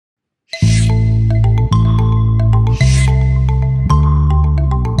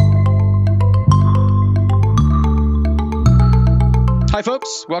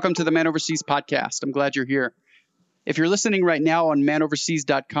folks. Welcome to the Man Overseas podcast. I'm glad you're here. If you're listening right now on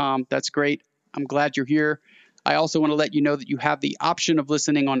manoverseas.com, that's great. I'm glad you're here. I also want to let you know that you have the option of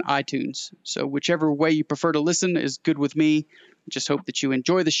listening on iTunes. So whichever way you prefer to listen is good with me. Just hope that you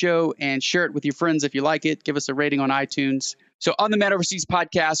enjoy the show and share it with your friends if you like it. Give us a rating on iTunes. So on the Man Overseas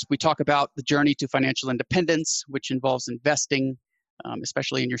podcast, we talk about the journey to financial independence, which involves investing,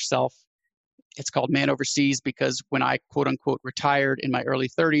 especially in yourself. It's called Man Overseas because when I quote unquote retired in my early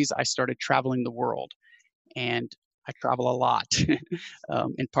 30s, I started traveling the world. And I travel a lot,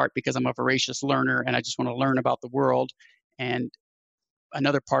 in part because I'm a voracious learner and I just want to learn about the world. And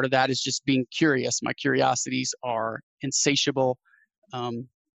another part of that is just being curious. My curiosities are insatiable. And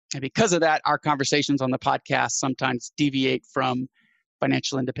because of that, our conversations on the podcast sometimes deviate from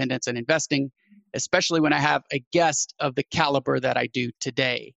financial independence and investing, especially when I have a guest of the caliber that I do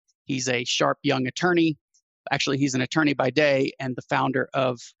today. He's a sharp young attorney. Actually, he's an attorney by day and the founder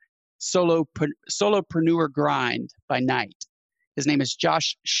of Solopreneur Grind by night. His name is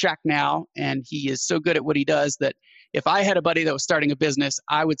Josh Schacknow, and he is so good at what he does that if I had a buddy that was starting a business,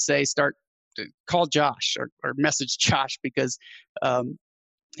 I would say call Josh or message Josh because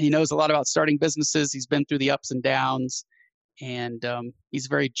he knows a lot about starting businesses. He's been through the ups and downs, and he's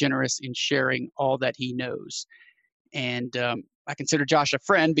very generous in sharing all that he knows. And I consider Josh a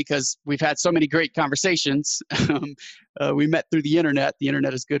friend because we've had so many great conversations. We met through the internet. The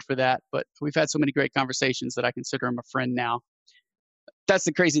internet is good for that, but we've had so many great conversations that I consider him a friend now. That's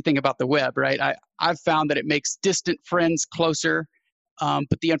the crazy thing about the web, right? I've found that it makes distant friends closer,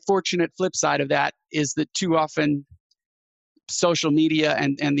 but the unfortunate flip side of that is that too often social media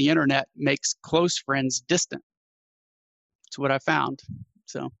and the internet makes close friends distant. It's what I found.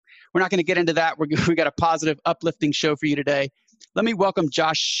 So we're not going to get into that. We got a positive, uplifting show for you today. Let me welcome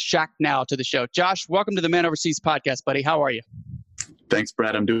Josh Schacknow to the show. Josh, welcome to the Man Overseas podcast, buddy. How are you? Thanks,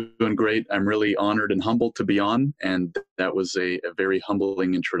 Brad. I'm doing great. I'm really honored and humbled to be on, and that was a very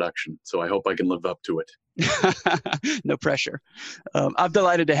humbling introduction. So I hope I can live up to it. No pressure. I'm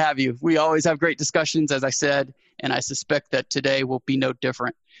delighted to have you. We always have great discussions, as I said, and I suspect that today will be no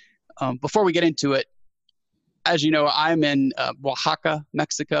different. Before we get into it, as you know, I'm in Oaxaca,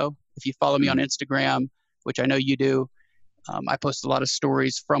 Mexico. If you follow me on Instagram, which I know you do, I post a lot of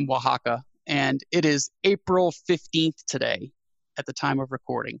stories from Oaxaca. And it is April 15th today at the time of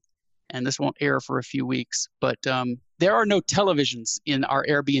recording. And this won't air for a few weeks. But there are no televisions in our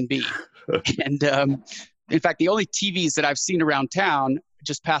Airbnb. And in fact, the only TVs that I've seen around town,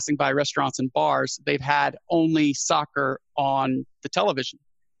 just passing by restaurants and bars, they've had only soccer on the television.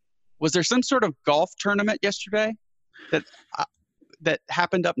 Was there some sort of golf tournament yesterday that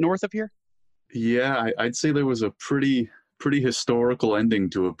happened up north of here? Yeah, I'd say there was a pretty historical ending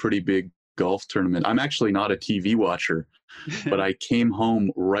to a pretty big golf tournament. I'm actually not a TV watcher, but I came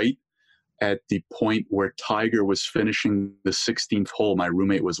home right at the point where Tiger was finishing the 16th hole. My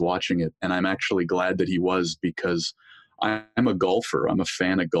roommate was watching it, and I'm actually glad that he was because I'm a golfer. I'm a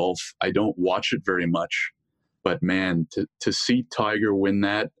fan of golf. I don't watch it very much. But man, to see Tiger win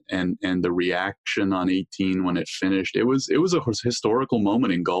that and the reaction on 18 when it finished, it was a historical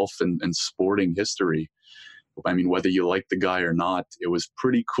moment in golf and sporting history. I mean, whether you like the guy or not, it was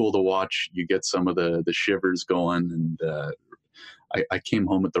pretty cool to watch. You get some of the shivers going, and I came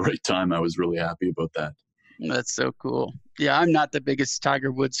home at the right time. I was really happy about that. That's so cool. Yeah, I'm not the biggest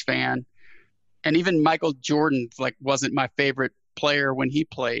Tiger Woods fan, and even Michael Jordan wasn't my favorite player when he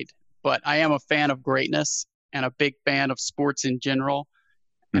played. But I am a fan of greatness and a big fan of sports in general.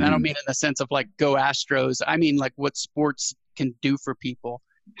 And I don't mean in the sense of go Astros. I mean what sports can do for people,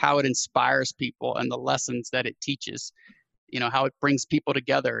 how it inspires people and the lessons that it teaches, how it brings people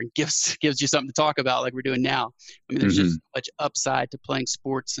together and gives you something to talk about like we're doing now. I mean, there's just so much upside to playing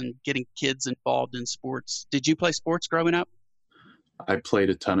sports and getting kids involved in sports. Did you play sports growing up? I played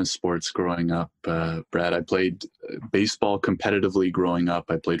a ton of sports growing up, Brad. I played baseball competitively growing up.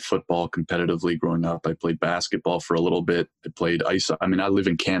 I played football competitively growing up. I played basketball for a little bit. I played ice. I mean, I live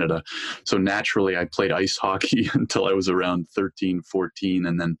in Canada, so naturally I played ice hockey until I was around 13, 14,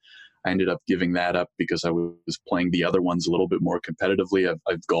 and then I ended up giving that up because I was playing the other ones a little bit more competitively.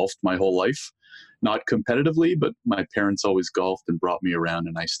 I've golfed my whole life. Not competitively, but my parents always golfed and brought me around,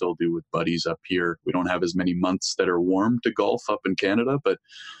 and I still do with buddies up here. We don't have as many months that are warm to golf up in Canada, but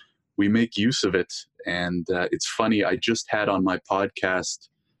we make use of it. And it's funny, I just had on my podcast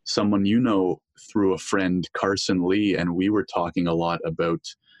someone through a friend, Carson Lee, and we were talking a lot about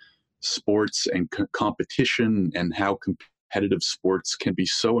sports and competition and how competitive sports can be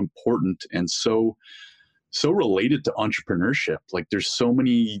so important and so related to entrepreneurship. There's so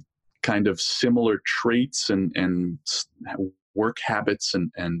many kind of similar traits and work habits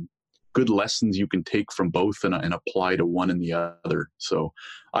and good lessons you can take from both and apply to one and the other. So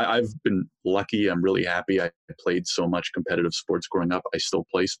I've been lucky. I'm really happy. I played so much competitive sports growing up. I still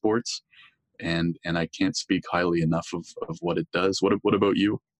play sports, and I can't speak highly enough of what it does. What about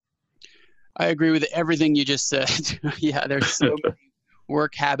you? I agree with everything you just said. Yeah, there's so many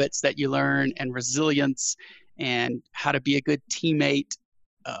work habits that you learn, and resilience, and how to be a good teammate.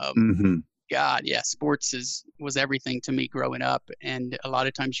 Um, Mm-hmm. God, yeah, sports was everything to me growing up, and a lot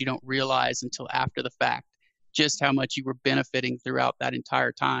of times you don't realize until after the fact just how much you were benefiting throughout that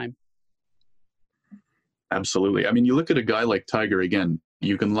entire time. Absolutely. I mean, you look at a guy like Tiger again,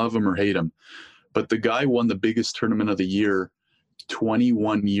 you can love him or hate him, but the guy won the biggest tournament of the year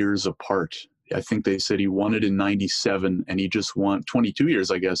 21 years apart. I think they said he won it in 97 and he just won 22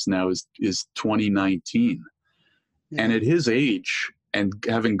 years, I guess now is 2019. Yeah. And at his age and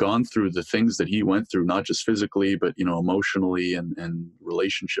having gone through the things that he went through, not just physically, but, emotionally and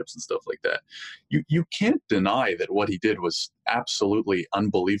relationships and stuff like that, you can't deny that what he did was absolutely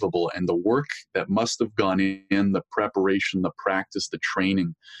unbelievable. And the work that must have gone in, the preparation, the practice, the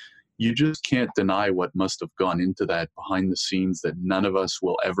training, you just can't deny what must have gone into that behind the scenes that none of us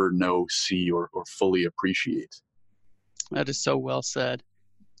will ever know, see, or fully appreciate. That is so well said.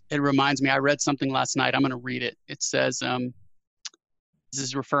 It reminds me, I read something last night. I'm going to read it. It says, this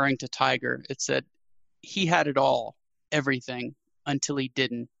is referring to Tiger. It said, he had it all, everything, until he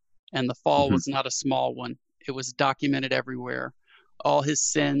didn't. And the fall Mm-hmm. was not a small one. It was documented everywhere. All his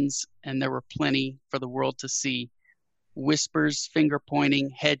sins, and there were plenty for the world to see. Whispers, finger pointing,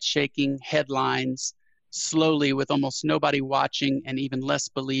 head shaking, headlines. Slowly, with almost nobody watching and even less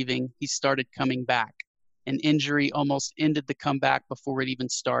believing, he started coming back. An injury almost ended the comeback before it even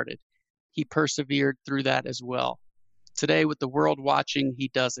started. He persevered through that as well. Today, with the world watching, he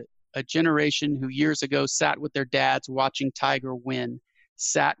does it. A generation who years ago sat with their dads watching Tiger win,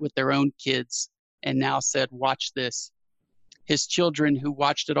 sat with their own kids, and now said, watch this. His children, who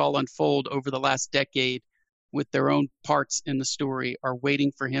watched it all unfold over the last decade with their own parts in the story, are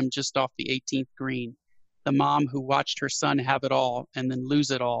waiting for him just off the 18th green. The mom who watched her son have it all and then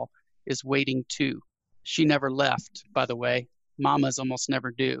lose it all is waiting too. She never left, by the way. Mamas almost never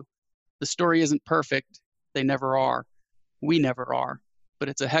do. The story isn't perfect. They never are. We never are. But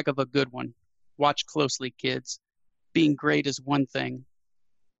it's a heck of a good one. Watch closely, kids. Being great is one thing.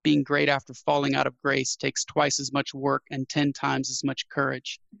 Being great after falling out of grace takes twice as much work and 10 times as much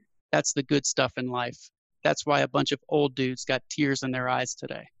courage. That's the good stuff in life. That's why a bunch of old dudes got tears in their eyes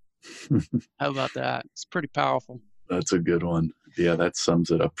today. How about that? It's pretty powerful. That's a good one. Yeah, that sums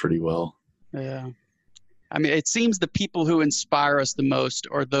it up pretty well. Yeah. I mean, it seems the people who inspire us the most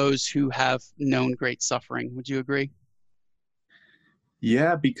are those who have known great suffering. Would you agree?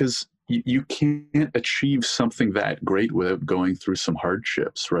 Yeah, because you can't achieve something that great without going through some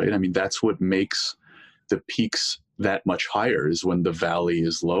hardships, right? I mean, that's what makes the peaks that much higher, is when the valley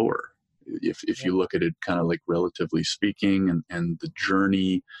is lower. If you look at it kind of like relatively speaking, and the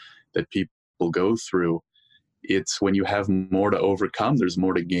journey that people go through, it's when you have more to overcome, there's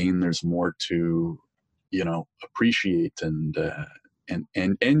more to gain, there's more to, appreciate, and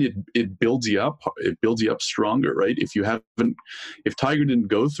it builds you up. It builds you up stronger, right? If Tiger didn't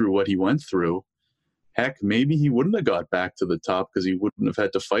go through what he went through, heck, maybe he wouldn't have got back to the top because he wouldn't have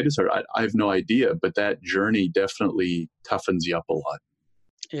had to fight as hard. I have no idea, but that journey definitely toughens you up a lot.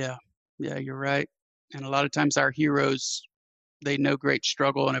 Yeah. Yeah, you're right. And a lot of times our heroes, they know great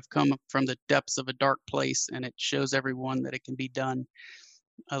struggle and have come from the depths of a dark place, and it shows everyone that it can be done.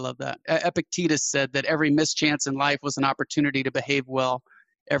 I love that. Epictetus said that every mischance in life was an opportunity to behave well.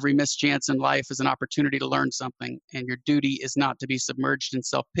 Every mischance in life is an opportunity to learn something, and your duty is not to be submerged in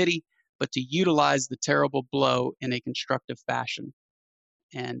self-pity, but to utilize the terrible blow in a constructive fashion.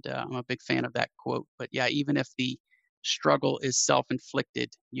 And I'm a big fan of that quote. But yeah, even if the struggle is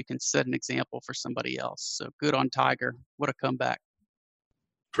self-inflicted, you can set an example for somebody else. So good on Tiger. What a comeback.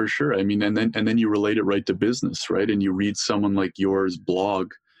 For sure. I mean, and then you relate it right to business, right? And you read someone like yours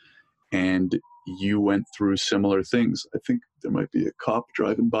blog, and you went through similar things. I think there might be a cop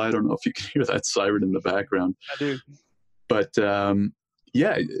driving by. I don't know if you can hear that siren in the background. I do. But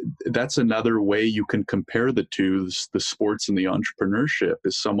yeah, that's another way you can compare the two, the sports and the entrepreneurship,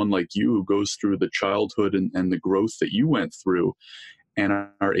 is someone like you who goes through the childhood and the growth that you went through, and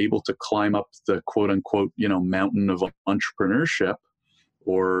are able to climb up the quote unquote, mountain of entrepreneurship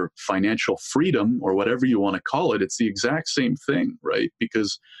or financial freedom, or whatever you want to call it. It's the exact same thing, right?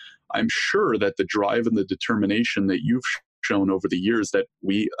 Because I'm sure that the drive and the determination that you've shown over the years, that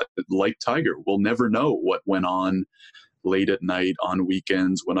we, like Tiger, will never know what went on late at night on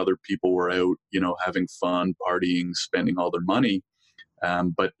weekends when other people were out, having fun, partying, spending all their money.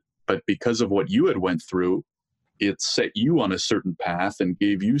 But because of what you had went through, it set you on a certain path and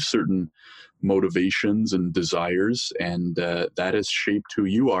gave you certain motivations and desires, and that has shaped who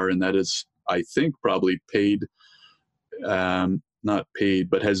you are, and that is, I think, probably paid, not paid,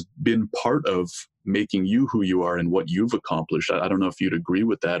 but has been part of making you who you are and what you've accomplished. I don't know if you'd agree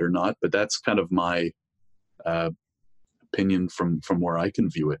with that or not, but that's kind of my opinion from where I can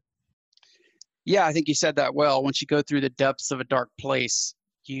view it. Yeah, I think you said that well. Once you go through the depths of a dark place,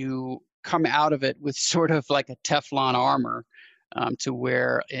 you come out of it with sort of like a Teflon armor, to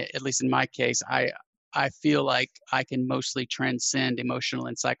where, at least in my case, I feel like I can mostly transcend emotional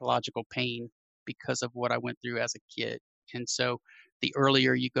and psychological pain because of what I went through as a kid. And so the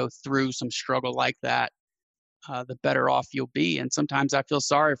earlier you go through some struggle like that, the better off you'll be. And sometimes I feel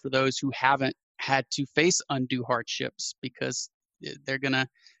sorry for those who haven't had to face undue hardships, because they're going to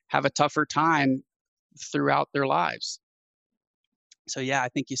have a tougher time throughout their lives. So yeah, I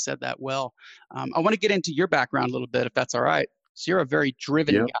think you said that well. I want to get into your background a little bit, if that's all right. So you're a very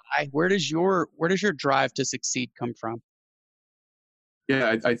driven Yeah. guy. Where does your drive to succeed come from? Yeah,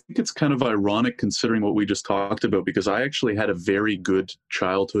 I think it's kind of ironic considering what we just talked about, because I actually had a very good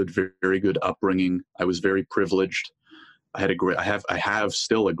childhood, very good upbringing. I was very privileged. I have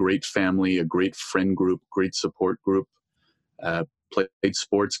still a great family, a great friend group, great support group. Played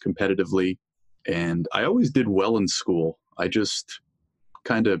sports competitively, and I always did well in school. I just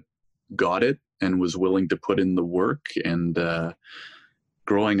kind of got it and was willing to put in the work. And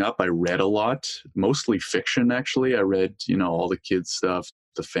growing up, I read a lot, mostly fiction, actually. I read, all the kids' stuff,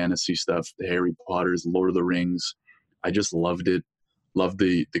 the fantasy stuff, the Harry Potters, Lord of the Rings. I just loved it. Loved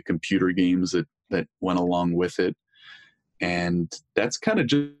the computer games that went along with it. And that's kind of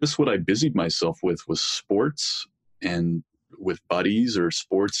just what I busied myself with, was sports, and with buddies, or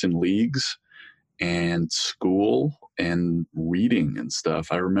sports in leagues, and school and reading and stuff.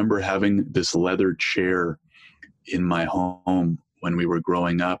 I remember having this leather chair in my home when we were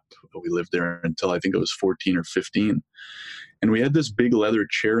growing up. We lived there until I think I was 14 or 15. And we had this big leather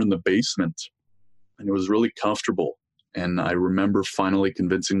chair in the basement, and it was really comfortable. And I remember finally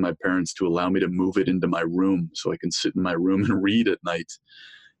convincing my parents to allow me to move it into my room so I can sit in my room and read at night.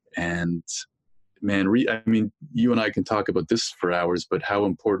 And man, I mean, you and I can talk about this for hours, but how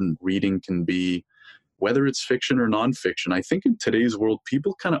important reading can be, whether it's fiction or nonfiction. I think in today's world,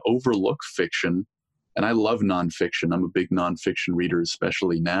 people kind of overlook fiction, and I love nonfiction. I'm a big nonfiction reader,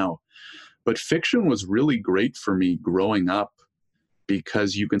 especially now. But fiction was really great for me growing up,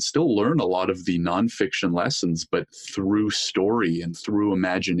 because you can still learn a lot of the nonfiction lessons, but through story and through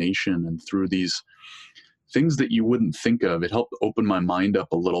imagination and through these things that you wouldn't think of. It helped open my mind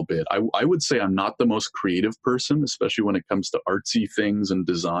up a little bit. I would say I'm not the most creative person, especially when it comes to artsy things and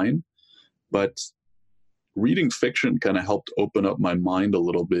design, but reading fiction kind of helped open up my mind a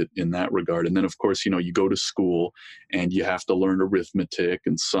little bit in that regard. And then, of course, you go to school and you have to learn arithmetic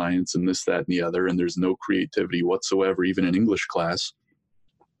and science and this, that, and the other, and there's no creativity whatsoever, even in English class.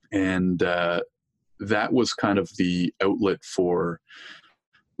 And that was kind of the outlet for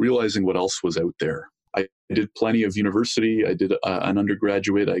realizing what else was out there. I did plenty of university. I did an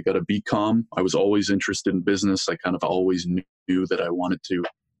undergraduate. I got a BCom. I was always interested in business. I kind of always knew that I wanted to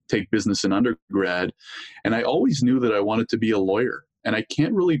take business in undergrad. And I always knew that I wanted to be a lawyer. And I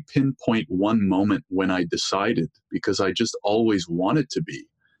can't really pinpoint one moment when I decided, because I just always wanted to be.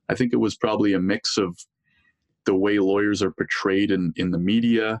 I think it was probably a mix of the way lawyers are portrayed in the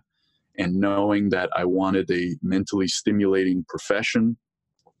media, and knowing that I wanted a mentally stimulating profession,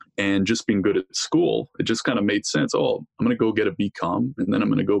 and just being good at school. It just kind of made sense. Oh, I'm going to go get a BCom, and then I'm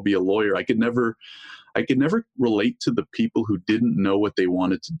going to go be a lawyer. I could never relate to the people who didn't know what they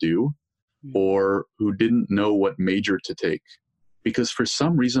wanted to do, or who didn't know what major to take, because for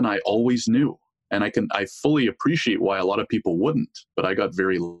some reason I always knew. And I fully appreciate why a lot of people wouldn't, but I got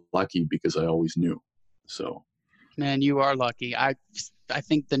very lucky because I always knew. So, man, you are lucky. I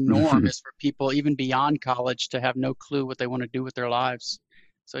think the norm is for people even beyond college to have no clue what they want to do with their lives.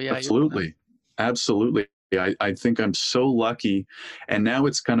 So yeah, absolutely. Absolutely. I think I'm so lucky. And now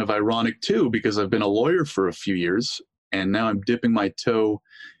it's kind of ironic too, because I've been a lawyer for a few years, and now I'm dipping my toe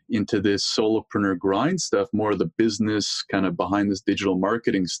into this solopreneur grind stuff, more of the business kind of behind this digital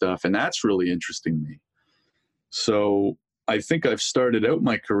marketing stuff. And that's really interesting me. So I think I've started out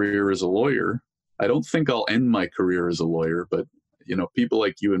my career as a lawyer. I don't think I'll end my career as a lawyer, but people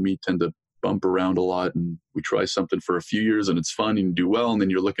like you and me tend to bump around a lot, and we try something for a few years and it's fun and you do well, and then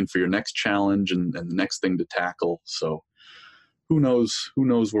you're looking for your next challenge and the next thing to tackle. So who knows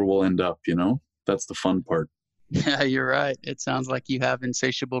where we'll end up, that's the fun part. Yeah, you're right. It sounds like you have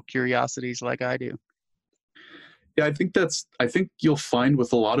insatiable curiosities like I do. Yeah, I think you'll find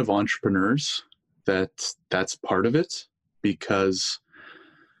with a lot of entrepreneurs that that's part of it, because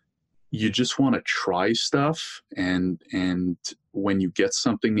you just want to try stuff, and when you get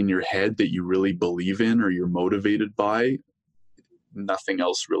something in your head that you really believe in or you're motivated by, nothing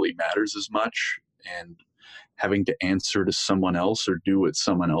else really matters as much. And having to answer to someone else or do what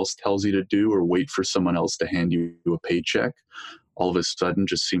someone else tells you to do or wait for someone else to hand you a paycheck all of a sudden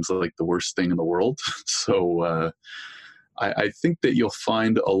just seems like the worst thing in the world. So I think that you'll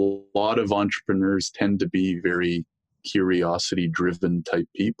find a lot of entrepreneurs tend to be very curiosity driven type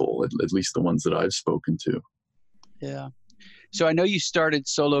people, at least the ones that I've spoken to. Yeah. So I know you started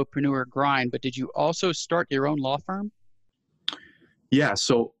Solopreneur Grind, but did you also start your own law firm? Yeah,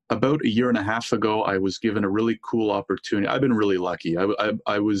 so about a year and a half ago, I was given a really cool opportunity. I've been really lucky.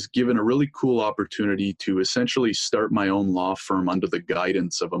 I was given a really cool opportunity to essentially start my own law firm under the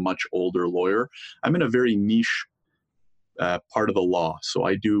guidance of a much older lawyer. I'm in a very niche part of the law. So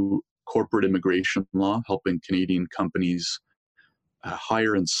I do corporate immigration law, helping Canadian companies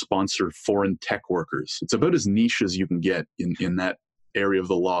hire and sponsor foreign tech workers. It's about as niche as you can get in that area of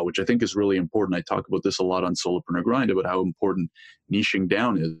the law, which I think is really important. I talk about this a lot on Solopreneur Grind about how important niching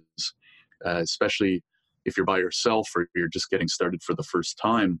down is, especially if you're by yourself or you're just getting started for the first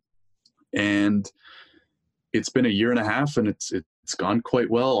time. And it's been a year and a half, and it's gone quite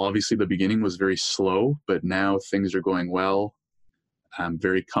well. Obviously, the beginning was very slow, but now things are going well. I'm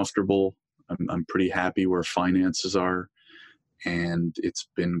very comfortable. I'm pretty happy where finances are. And it's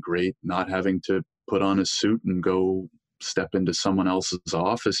been great not having to put on a suit and go step into someone else's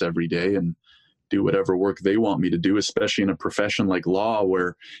office every day and do whatever work they want me to do, especially in a profession like law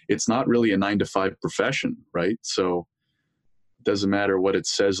where it's not really a 9 to 5 profession, right? So it doesn't matter what it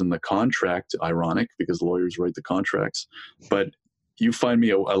says in the contract, ironic because lawyers write the contracts, but you find me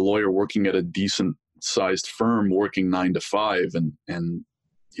a lawyer working at a decent sized firm working 9 to 5 and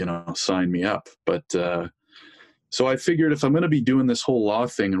sign me up. But so I figured if I'm going to be doing this whole law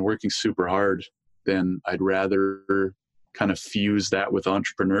thing and working super hard, then I'd rather kind of fuse that with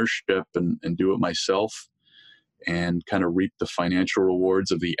entrepreneurship and do it myself and kind of reap the financial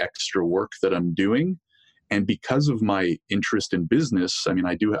rewards of the extra work that I'm doing. And because of my interest in business, I mean,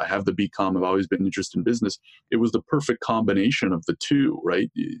 I have the BCom, I've always been interested in business. It was the perfect combination of the two,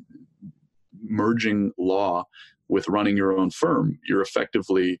 right? Merging law with running your own firm. You're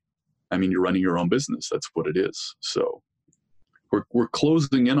running your own business. That's what it is. So we're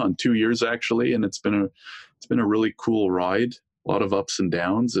closing in on 2 years actually, and it's been a really cool ride. A lot of ups and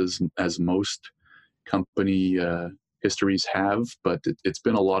downs as most company histories have, but it's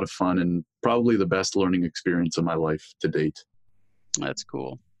been a lot of fun and probably the best learning experience of my life to date. That's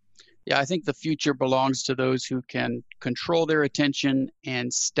cool. Yeah, I think the future belongs to those who can control their attention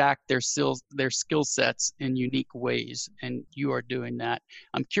and stack their skill sets in unique ways, and you are doing that.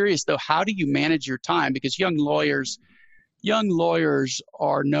 I'm curious though, how do you manage your time? Because young lawyers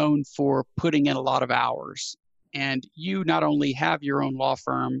are known for putting in a lot of hours, and you not only have your own law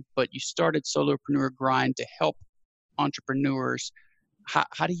firm, but you started Solopreneur Grind to help entrepreneurs.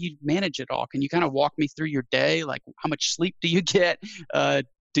 How do you manage it all? Can you kind of walk me through your day? Like, how much sleep do you get?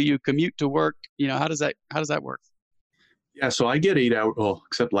 Do you commute to work? How does that work? Yeah, so I get 8 hours. Well,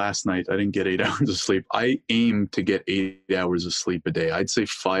 except last night, I didn't get 8 hours of sleep. I aim to get 8 hours of sleep a day. I'd say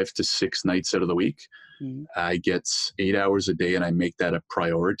 5 to 6 nights out of the week. Mm-hmm. I get 8 hours a day, and I make that a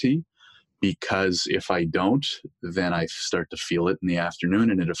priority, because if I don't, then I start to feel it in the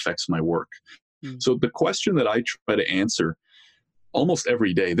afternoon and it affects my work. Mm-hmm. So the question that I try to answer almost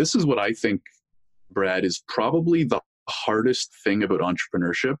every day, this is what I think, Brad, is probably the hardest thing about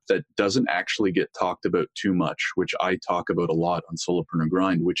entrepreneurship that doesn't actually get talked about too much, which I talk about a lot on Solopreneur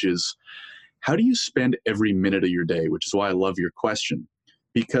Grind, which is how do you spend every minute of your day, which is why I love your question.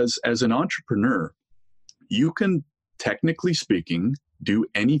 Because as an entrepreneur, you can, technically speaking, do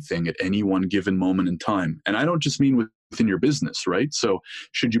anything at any one given moment in time. And I don't just mean within your business, right? So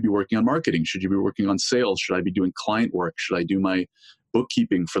should you be working on marketing? Should you be working on sales? Should I be doing client work? Should I do my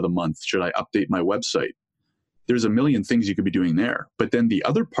bookkeeping for the month? Should I update my website? There's a million things you could be doing there. But then the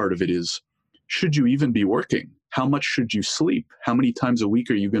other part of it is, should you even be working? How much should you sleep? How many times a week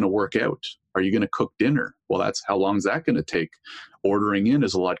are you going to work out? Are you going to cook dinner? Well, that's how long is that going to take? Ordering in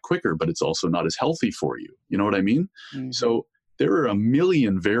is a lot quicker, but it's also not as healthy for you. You know what I mean? Mm-hmm. So there are a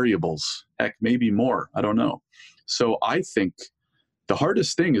million variables, heck, maybe more. I don't know. So I think the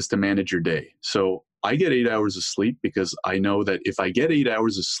hardest thing is to manage your day. So I get 8 hours of sleep because I know that if I get 8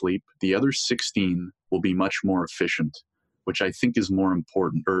 hours of sleep, the other 16 will be much more efficient, which I think is more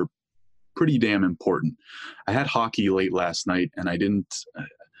important or pretty damn important. I had hockey late last night, and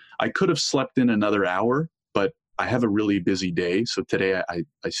I could have slept in another hour, but I have a really busy day. So today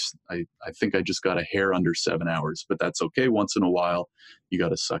I think I just got a hair under 7 hours, but that's okay. Once in a while, you got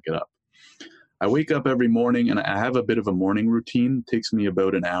to suck it up. I wake up every morning and I have a bit of a morning routine. It takes me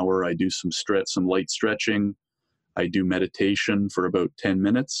about an hour. I do some light stretching. I do meditation for about 10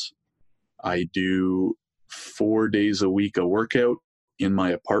 minutes. I do 4 days a week a workout in my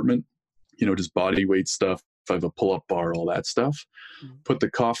apartment, just body weight stuff. I have a pull-up bar, all that stuff. Put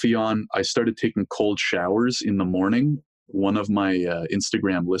the coffee on. I started taking cold showers in the morning. One of my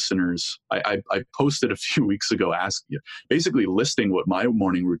Instagram listeners, I posted a few weeks ago, basically listing what my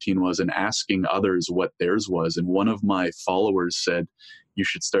morning routine was and asking others what theirs was. And one of my followers said, you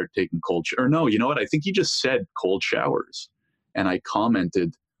should start taking or no, you know what? I think he just said cold showers. And I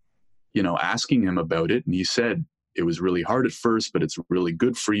commented, asking him about it. And he said, it was really hard at first, but it's really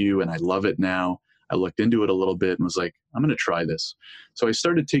good for you. And I love it now. I looked into it a little bit and was like, I'm going to try this. So I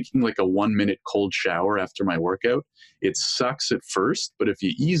started taking like a 1-minute cold shower after my workout. It sucks at first, but if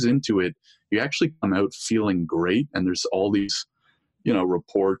you ease into it, you actually come out feeling great. And there's all these,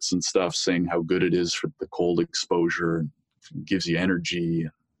 reports and stuff saying how good it is for the cold exposure, gives you energy,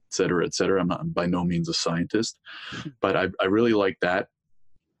 et cetera, et cetera. I'm not by no means a scientist, but I really like that.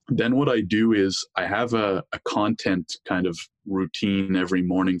 Then what I do is I have a content kind of routine every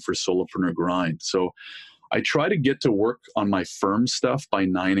morning for Solopreneur Grind. So I try to get to work on my firm stuff by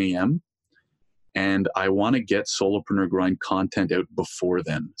 9 a.m. and I want to get Solopreneur Grind content out before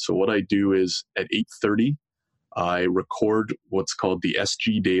then. So what I do is at 8:30, I record what's called the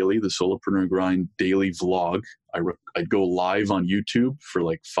SG Daily, the Solopreneur Grind daily vlog. I'd go live on YouTube for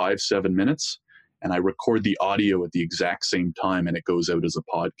like 5-7 minutes. And I record the audio at the exact same time and it goes out as a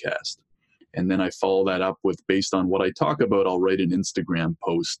podcast. And then I follow that up with, based on what I talk about, I'll write an Instagram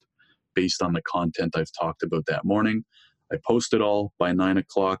post based on the content I've talked about that morning. I post it all by 9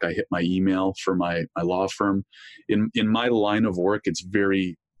 o'clock. I hit my email for my law firm. In my line of work, it's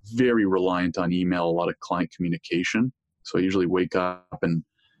very, very reliant on email, a lot of client communication. So I usually wake up and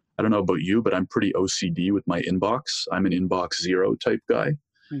I don't know about you, but I'm pretty OCD with my inbox. I'm an inbox zero type guy.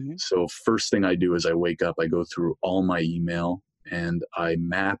 Mm-hmm. So first thing I do is I wake up, I go through all my email and I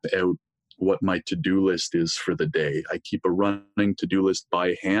map out what my to-do list is for the day. I keep a running to-do list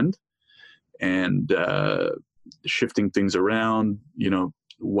by hand and shifting things around,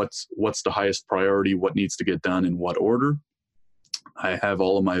 what's the highest priority, what needs to get done in what order. I have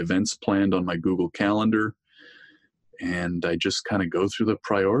all of my events planned on my Google Calendar and I just kind of go through the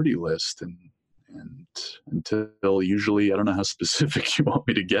priority list and until usually, I don't know how specific you want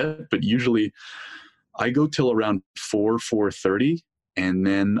me to get, but usually I go till around 4:30, and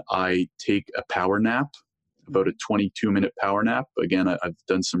then I take a power nap, about a 22-minute power nap. Again, I've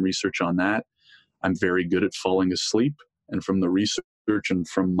done some research on that. I'm very good at falling asleep. And from the research and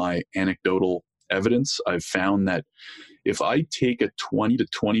from my anecdotal evidence, I've found that if I take a 20 to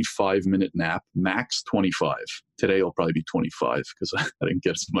 25 minute nap, max 25, today it'll probably be 25 because I didn't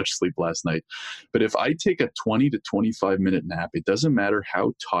get as much sleep last night. But if I take a 20 to 25 minute nap, it doesn't matter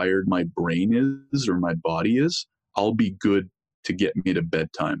how tired my brain is or my body is, I'll be good to get me to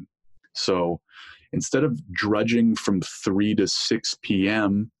bedtime. So instead of drudging from 3 to 6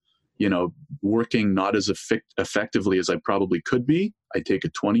 p.m., working not as effectively as I probably could be, I take a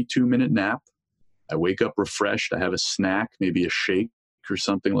 22-minute nap. I wake up refreshed. I have a snack, maybe a shake or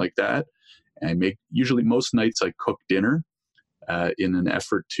something like that. And usually most nights I cook dinner in an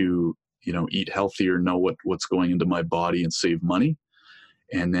effort to, eat healthier, know what's going into my body and save money.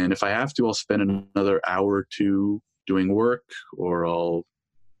 And then if I have to, I'll spend another hour or two doing work, or I'll,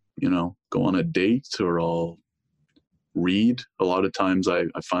 go on a date, or I'll read. A lot of times I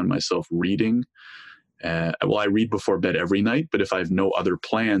find myself reading. I read before bed every night, but if I have no other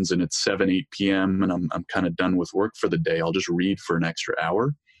plans and it's 7, 8 p.m. and I'm kind of done with work for the day, I'll just read for an extra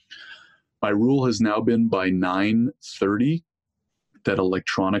hour. My rule has now been by 9:30 that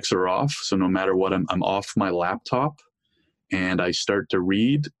electronics are off. So no matter what, I'm off my laptop and I start to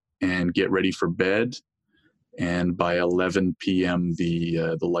read and get ready for bed. And by 11 p.m.,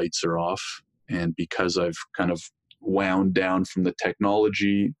 the lights are off. And because I've kind of wound down from the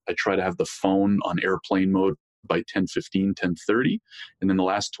technology, I try to have the phone on airplane mode by 10:15, 10:30. And then the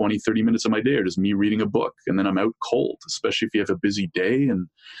last 20, 30 minutes of my day are just me reading a book. And then I'm out cold, especially if you have a busy day and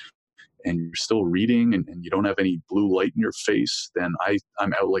you're still reading and you don't have any blue light in your face, then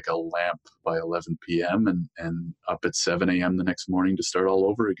I'm out like a lamp by 11 p.m. and up at 7 a.m. the next morning to start all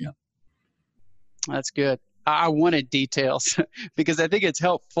over again. That's good. I wanted details because I think it's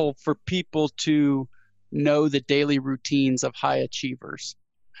helpful for people to know the daily routines of high achievers.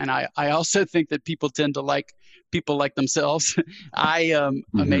 And I also think that people tend to like people like themselves. I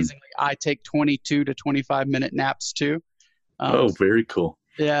Hmm. amazingly, I take 22 to 25-minute naps too. Um, Oh, very cool.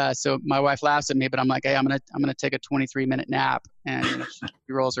 yeah, so my wife laughs at me, but I'm like, hey, I'm gonna take a 23-minute nap, and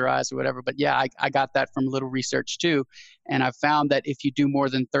she rolls her eyes or whatever. But yeah, I got that from a little research too, and I've found that if you do more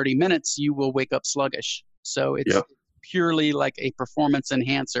than 30 minutes, you will wake up sluggish. So it's Yep. purely like a performance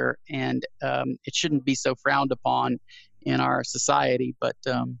enhancer, and it shouldn't be so frowned upon in our society. But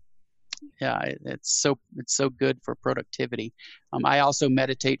yeah, it's so good for productivity. I also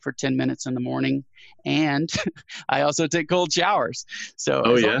meditate for 10 minutes in the morning, and I also take cold showers. So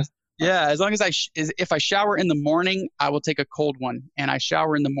Oh, yeah. as long as if I shower in the morning, I will take a cold one, and I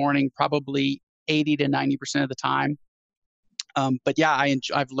shower in the morning probably 80 to 90% of the time. But yeah,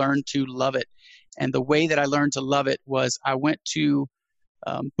 I've learned to love it, and the way that I learned to love it was I went to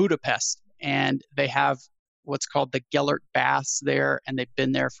Budapest, and they have what's called the Gellert baths there, and they've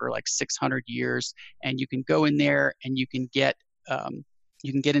been there for like 600 years. And you can go in there and you can get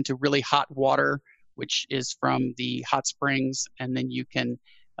into really hot water, which is from the hot springs, and then you can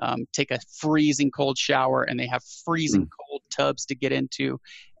take a freezing cold shower, and they have freezing Mm. cold tubs to get into.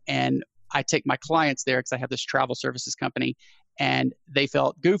 And I take my clients there because I have this travel services company, and they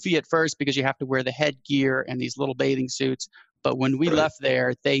felt goofy at first because you have to wear the headgear and these little bathing suits. But when we Right. left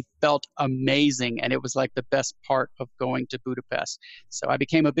there, they felt amazing, and it was like the best part of going to Budapest. So I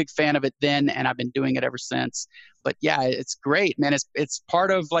became a big fan of it then, and I've been doing it ever since. But yeah, it's great, man. It's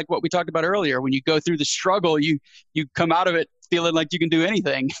part of like what we talked about earlier. When you go through the struggle, you come out of it feeling like you can do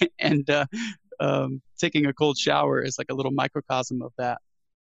anything, and taking a cold shower is like a little microcosm of that.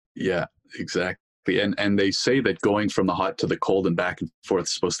 Yeah, exactly. And they say that going from the hot to the cold and back and forth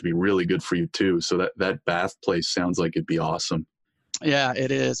is supposed to be really good for you too. So that bath place sounds like it'd be awesome. Yeah,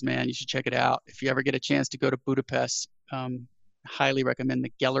 it is, man. You should check it out if you ever get a chance to go to Budapest. Highly recommend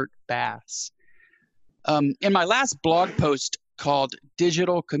the Gellert Baths. In my last blog post called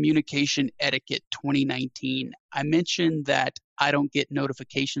Digital Communication Etiquette 2019, I mentioned that I don't get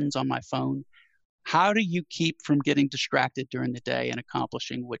notifications on my phone. How do you keep from getting distracted during the day and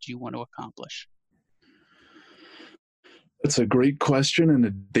accomplishing what you want to accomplish? That's a great question and a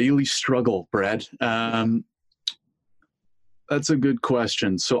daily struggle, Brad. That's a good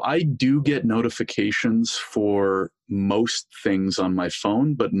question. So I do get notifications for most things on my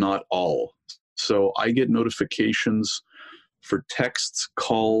phone, but not all. So I get notifications for texts,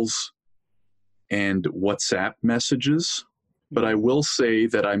 calls, and WhatsApp messages. But I will say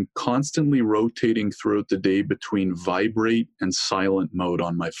that I'm constantly rotating throughout the day between vibrate and silent mode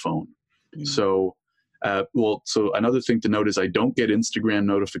on my phone. Mm, So, so another thing to note is I don't get Instagram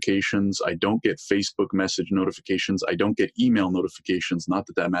notifications. I don't get Facebook message notifications. I don't get email notifications. Not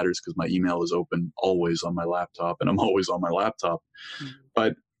that that matters because my email is open always on my laptop and I'm always on my laptop. mm,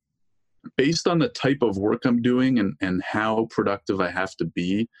 But based on the type of work I'm doing and how productive I have to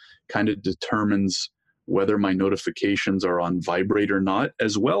be, kind of determines whether my notifications are on vibrate or not,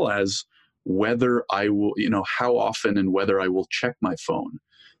 as well as whether I will, how often and whether I will check my phone.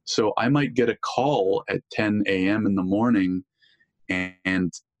 So I might get a call at 10 a.m. in the morning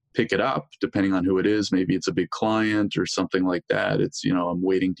and pick it up depending on who it is. Maybe it's a big client or something like that. It's, I'm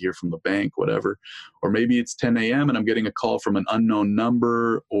waiting to hear from the bank, whatever. Or maybe it's 10 a.m. and I'm getting a call from an unknown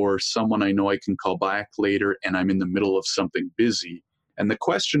number or someone I know I can call back later and I'm in the middle of something busy. And the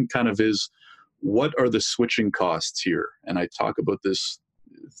question kind of is, what are the switching costs here? And I talk about this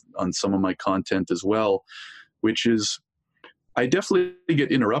on some of my content as well, which is I definitely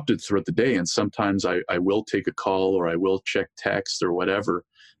get interrupted throughout the day, and sometimes I will take a call or I will check text or whatever.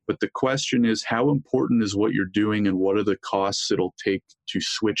 But the question is, how important is what you're doing, and what are the costs it'll take to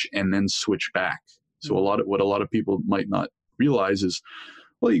switch and then switch back? So mm, what a lot of people might not realize is,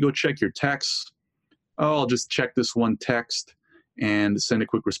 well, you go check your texts. Oh, I'll just check this one text and send a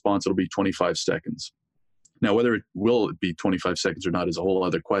quick response. It'll be 25 seconds. Now, whether it will be 25 seconds or not is a whole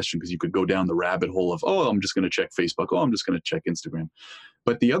other question because you could go down the rabbit hole of, oh, I'm just going to check Facebook. Oh, I'm just going to check Instagram.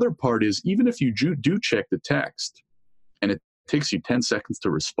 But the other part is, even if you do check the text and it takes you 10 seconds to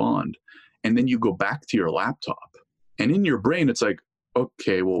respond, and then you go back to your laptop, and in your brain, it's like,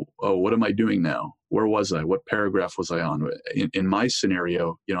 okay, well, oh, what am I doing now? Where was I? What paragraph was I on? In my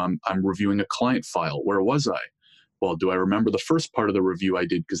scenario, I'm reviewing a client file. Where was I? Well, do I remember the first part of the review I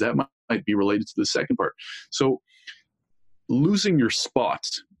did? Because that might be related to the second part. So losing your spot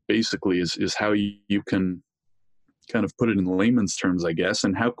basically is how you can kind of put it in layman's terms, I guess,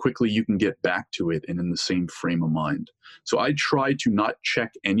 and how quickly you can get back to it and in the same frame of mind. So I try to not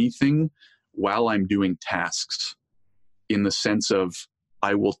check anything while I'm doing tasks, in the sense of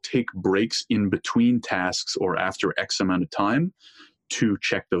I will take breaks in between tasks or after X amount of time to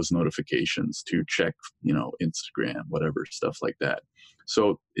check those notifications, to check, Instagram, whatever, stuff like that.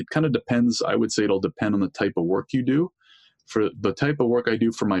 So it kind of depends. I would say it'll depend on the type of work you do. For the type of work I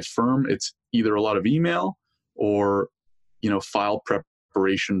do for my firm, it's either a lot of email or, file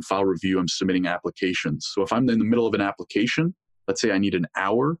preparation, file review. I'm submitting applications. So if I'm in the middle of an application, let's say I need an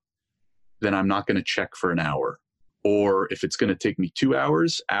hour, then I'm not going to check for an hour. Or if it's going to take me 2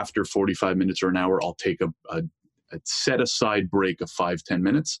 hours, after 45 minutes or an hour, I'll take a set aside break of 5-10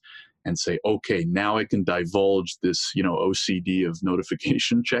 minutes and say, okay, now I can divulge this, OCD of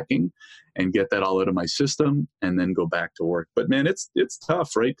notification checking and get that all out of my system and then go back to work. But man, it's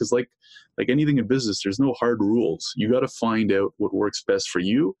tough, right? Because like anything in business, there's no hard rules. You got to find out what works best for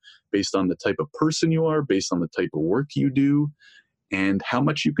you based on the type of person you are, based on the type of work you do, and how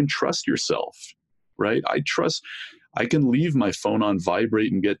much you can trust yourself, right? I can leave my phone on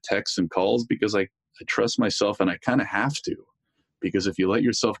vibrate and get texts and calls because I trust myself, and I kind of have to. Because if you let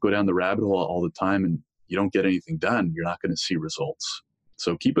yourself go down the rabbit hole all the time and you don't get anything done, you're not going to see results.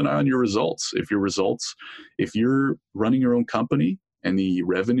 So keep an eye on your results. If you're running your own company and the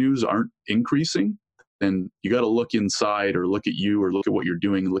revenues aren't increasing, then you got to look inside or look at you or look at what you're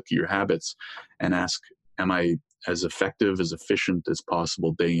doing and look at your habits and ask, am I as effective, as efficient as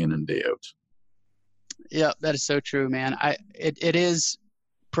possible day in and day out? Yeah, that is so true, man. It is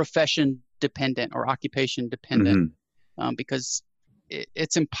profession dependent or occupation dependent, because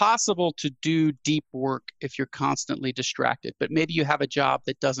it's impossible to do deep work if you're constantly distracted. But maybe you have a job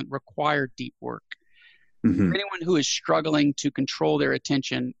that doesn't require deep work. For anyone who is struggling to control their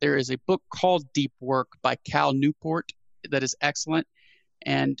attention, there is a book called Deep Work by Cal Newport that is excellent.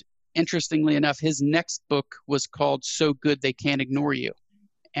 And interestingly enough, his next book was called So Good They Can't Ignore You.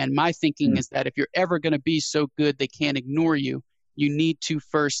 And my thinking is that if you're ever going to be so good they can't ignore you, you need to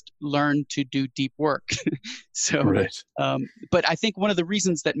first learn to do deep work. Right. But I think one of the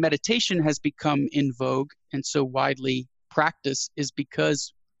reasons that meditation has become in vogue and so widely practiced is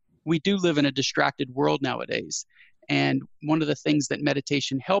because we do live in a distracted world nowadays. And one of the things that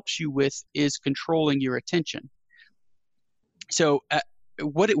meditation helps you with is controlling your attention. So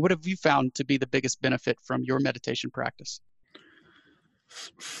what have you found to be the biggest benefit from your meditation practice?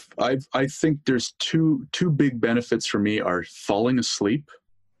 I think there's two big benefits for me are falling asleep,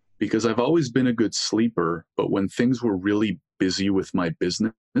 because I've always been a good sleeper, but when things were really busy with my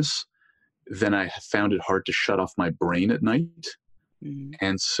business, then I found it hard to shut off my brain at night.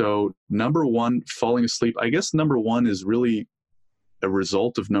 And so number one, falling asleep, I guess number one is really a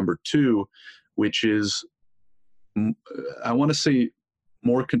result of number two, which is, I want to say,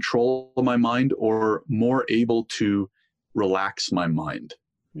 more control of my mind or more able to relax my mind.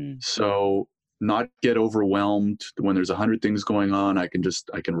 So not get overwhelmed when there's 100 things going on. I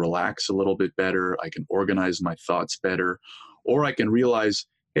can relax a little bit better. I can organize my thoughts better, or I can realize,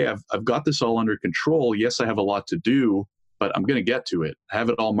 hey, I've got this all under control. Yes, I have a lot to do, but I'm going to get to it. I have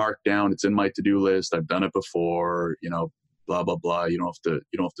it all marked down. It's in my to-do list. I've done it before, blah, blah, blah. You don't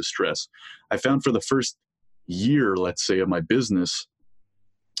have to stress. I found for the first year, let's say, of my business,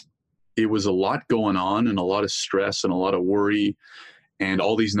 it was a lot going on and a lot of stress and a lot of worry and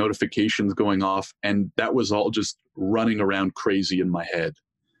all these notifications going off. And that was all just running around crazy in my head.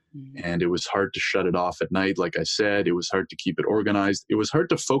 And it was hard to shut it off at night. Like I said, it was hard to keep it organized. It was hard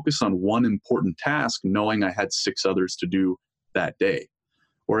to focus on one important task, knowing I had 6 others to do that day.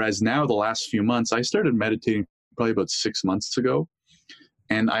 Whereas now, the last few months, I started meditating probably about 6 months ago.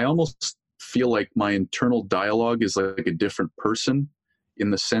 And I almost feel like my internal dialogue is like a different person, in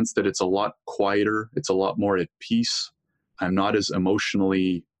the sense that it's a lot quieter. It's a lot more at peace. I'm not as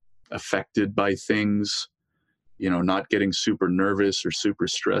emotionally affected by things, not getting super nervous or super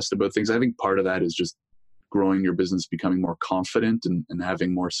stressed about things. I think part of that is just growing your business, becoming more confident and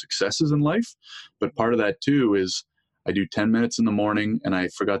having more successes in life. But part of that too is I do 10 minutes in the morning, and I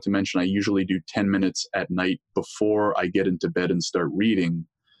forgot to mention, I usually do 10 minutes at night before I get into bed and start reading.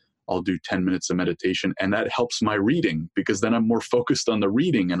 I'll do 10 minutes of meditation, and that helps my reading, because then I'm more focused on the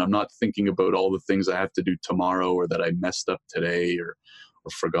reading and I'm not thinking about all the things I have to do tomorrow, or that I messed up today, or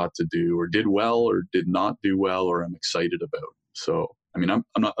forgot to do, or did well or did not do well, or I'm excited about. So, I mean,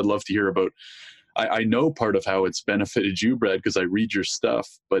 I'd love to hear about, I know part of how it's benefited you, Brad, because I read your stuff,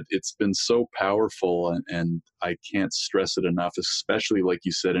 but it's been so powerful, and I can't stress it enough, especially like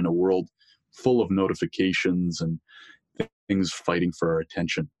you said, in a world full of notifications and things fighting for our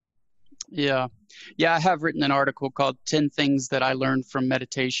attention. Yeah. I have written an article called 10 Things That I Learned from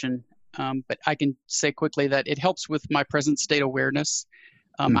Meditation. But I can say quickly that it helps with my present state awareness.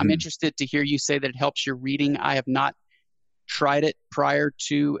 I'm interested to hear you say that it helps your reading. I have not tried it prior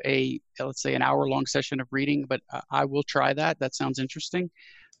to let's say an hour-long session of reading, but I will try that. That sounds interesting.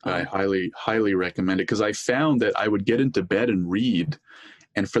 I highly recommend it, because I found that I would get into bed and read,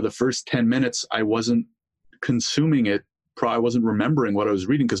 and for the first 10 minutes, I wasn't consuming it. I wasn't remembering what I was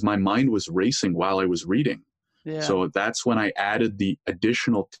reading because my mind was racing while I was reading. Yeah. So that's when I added the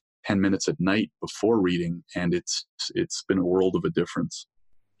additional 10 minutes at night before reading, and it's been a world of a difference.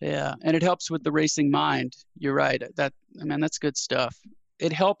 Yeah, and it helps with the racing mind. You're right. That's good stuff.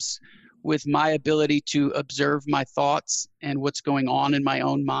 It helps with my ability to observe my thoughts and what's going on in my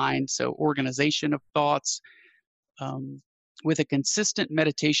own mind. So organization of thoughts. With a consistent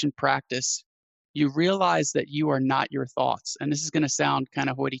meditation practice, you realize that you are not your thoughts. And this is going to sound kind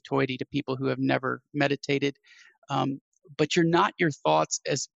of hoity-toity to people who have never meditated, but you're not your thoughts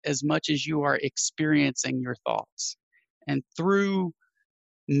as much as you are experiencing your thoughts. And through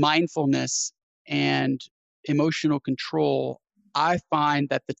mindfulness and emotional control, I find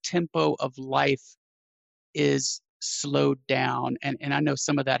that the tempo of life is slowed down. And I know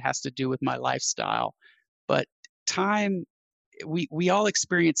some of that has to do with my lifestyle, but time, we all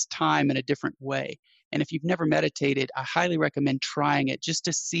experience time in a different way. And if you've never meditated, I highly recommend trying it just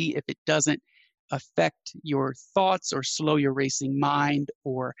to see if it doesn't affect your thoughts or slow your racing mind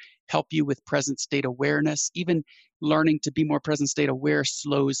or help you with present state awareness. Even learning to be more present state aware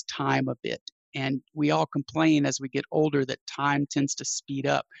slows time a bit. And we all complain as we get older that time tends to speed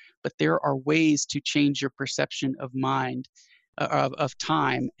up, but there are ways to change your perception of mind, of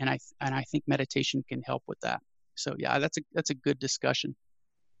time. And I think meditation can help with that. So yeah, that's a good discussion.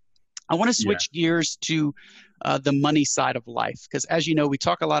 I want to switch gears to the money side of life, because as you know, we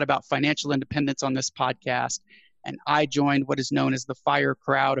talk a lot about financial independence on this podcast, and I joined what is known as the FIRE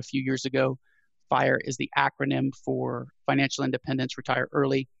crowd a few years ago. FIRE is the acronym for Financial Independence, Retire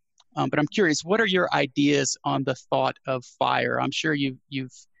Early. But I'm curious, what are your ideas on the thought of FIRE? I'm sure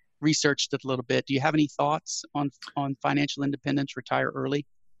you've researched it a little bit. Do you have any thoughts on financial independence, retire early?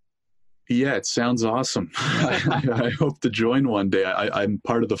 Yeah, it sounds awesome. I hope to join one day. I'm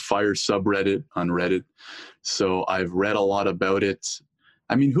part of the FIRE subreddit on Reddit, so I've read a lot about it.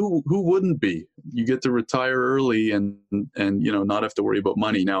 I mean, who wouldn't be? You get to retire early and not have to worry about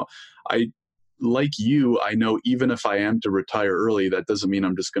money. Now, like you, I know even if I am to retire early, that doesn't mean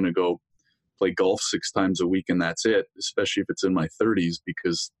I'm just going to go play golf 6 times a week and that's it. Especially if it's in my 30s,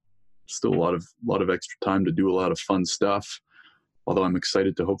 because still a lot of extra time to do a lot of fun stuff. Although I'm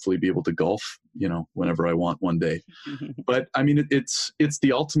excited to hopefully be able to golf, whenever I want one day. But I mean, it's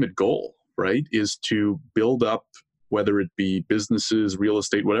the ultimate goal, right? Is to build up, whether it be businesses, real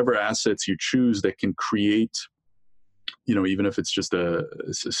estate, whatever assets you choose that can create, even if it's just a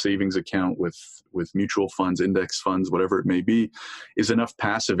savings account with mutual funds, index funds, whatever it may be, is enough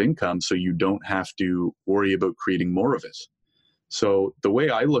passive income so you don't have to worry about creating more of it. So the way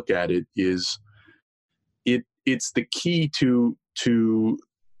I look at it is it's the key to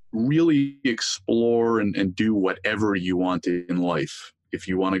really explore and do whatever you want in life. If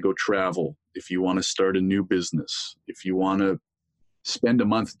you want to go travel, if you want to start a new business, if you want to spend a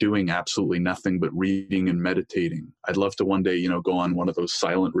month doing absolutely nothing but reading and meditating. I'd love to one day, go on one of those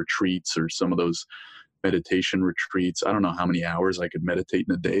silent retreats or some of those meditation retreats. I don't know how many hours I could meditate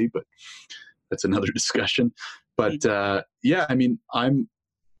in a day, but that's another discussion. But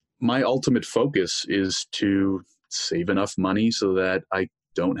my ultimate focus is to save enough money so that I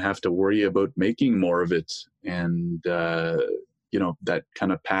don't have to worry about making more of it. And, that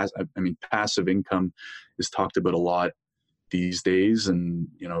kind of passive income is talked about a lot these days, and,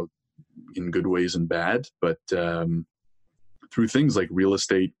 in good ways and bad, but through things like real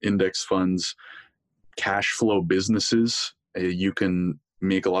estate, index funds, cash flow businesses, you can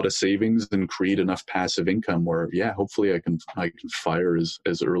make a lot of savings and create enough passive income where, hopefully I can fire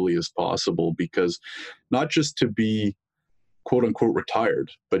as early as possible, because not just to be quote unquote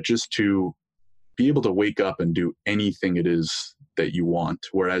retired, but just to be able to wake up and do anything it is that you want.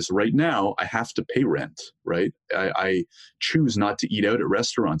 Whereas right now I have to pay rent, right? I choose not to eat out at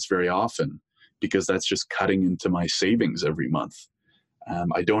restaurants very often because that's just cutting into my savings every month.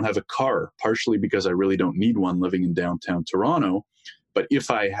 I don't have a car, partially because I really don't need one living in downtown Toronto. But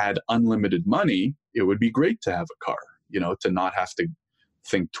if I had unlimited money, it would be great to have a car, to not have to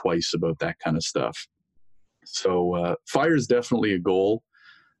think twice about that kind of stuff. So FIRE is definitely a goal.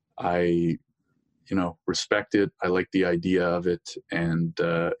 I, respect it. I like the idea of it, and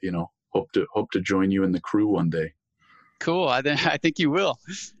hope to join you in the crew one day. Cool. I think you will.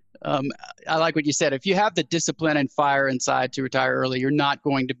 I like what you said. If you have the discipline and fire inside to retire early, you're not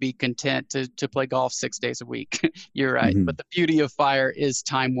going to be content to play golf 6 days a week. You're right. Mm-hmm. But the beauty of FIRE is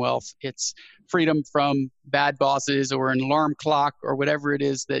time wealth. It's freedom from bad bosses or an alarm clock or whatever it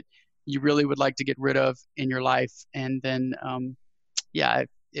is that you really would like to get rid of in your life. And then,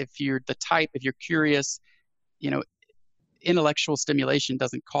 if you're the type, if you're curious, intellectual stimulation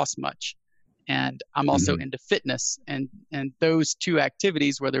doesn't cost much. And I'm also into fitness, and those two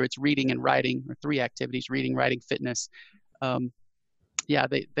activities, whether it's reading and writing, or three activities, reading, writing, fitness,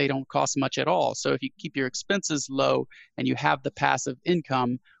 they don't cost much at all. So if you keep your expenses low and you have the passive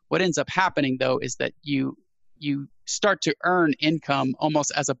income, what ends up happening though is that you start to earn income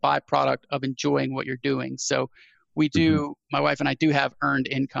almost as a byproduct of enjoying what you're doing. So we do, my wife and I do have earned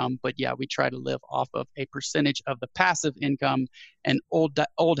income, but we try to live off of a percentage of the passive income, and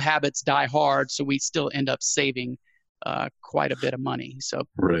old habits die hard. So we still end up saving quite a bit of money. So,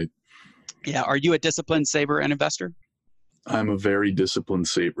 right. Yeah. Are you a disciplined saver and investor? I'm a very disciplined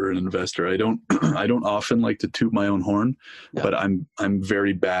saver and investor. I don't often like to toot my own horn, but I'm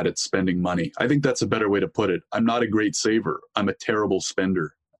very bad at spending money. I think that's a better way to put it. I'm not a great saver. I'm a terrible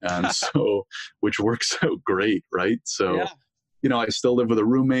spender. And so, which works out great, right? So, I still live with a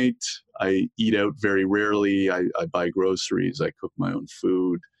roommate. I eat out very rarely. I buy groceries. I cook my own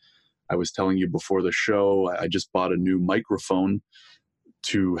food. I was telling you before the show, I just bought a new microphone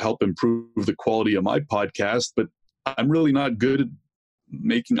to help improve the quality of my podcast, but I'm really not good at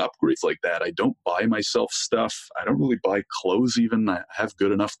making upgrades like that. I don't buy myself stuff. I don't really buy clothes even. I have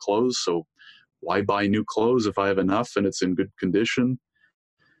good enough clothes, so why buy new clothes if I have enough and it's in good condition?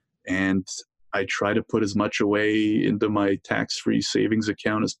 And I try to put as much away into my tax-free savings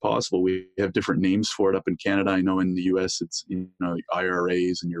account as possible. We have different names for it up in Canada. I know in the US it's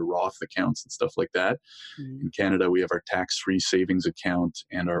IRAs and your Roth accounts and stuff like that. In Canada, we have our tax-free savings account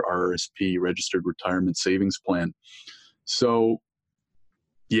and our RRSP, Registered Retirement Savings Plan. So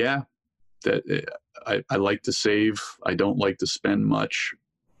I like to save. I don't like to spend much.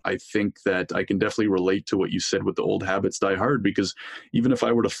 I think that I can definitely relate to what you said with the old habits die hard, because even if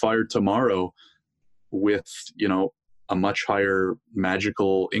I were to fire tomorrow with, a much higher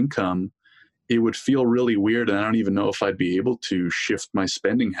magical income, it would feel really weird. And I don't even know if I'd be able to shift my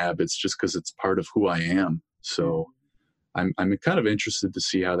spending habits just because it's part of who I am. So I'm kind of interested to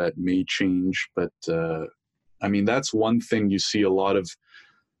see how that may change. But that's one thing you see a lot of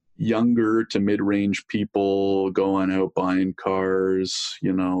younger to mid-range people going out buying cars,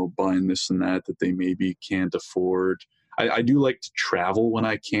 buying this and that they maybe can't afford. I do like to travel when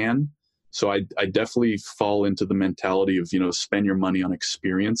I can. So I definitely fall into the mentality of, spend your money on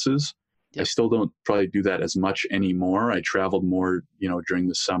experiences. Yep. I still don't probably do that as much anymore. I traveled more, during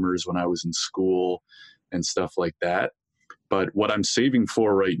the summers when I was in school and stuff like that. But what I'm saving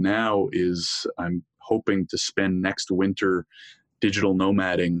for right now is I'm hoping to spend next winter digital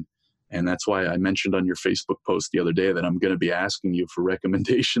nomading. And that's why I mentioned on your Facebook post the other day that I'm going to be asking you for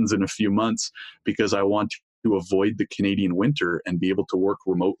recommendations in a few months, because I want to avoid the Canadian winter and be able to work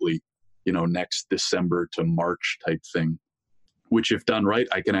remotely, next December to March type thing, which if done right,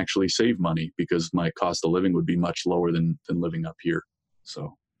 I can actually save money because my cost of living would be much lower than living up here.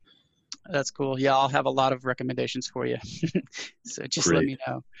 So that's cool. Yeah, I'll have a lot of recommendations for you. So just Great. Let me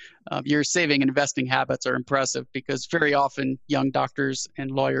know. Your saving and investing habits are impressive, because very often young doctors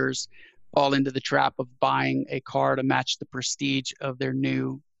and lawyers fall into the trap of buying a car to match the prestige of their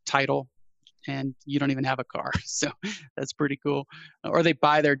new title, and you don't even have a car. So that's pretty cool. Or they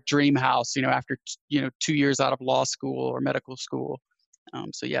buy their dream house, after 2 years out of law school or medical school.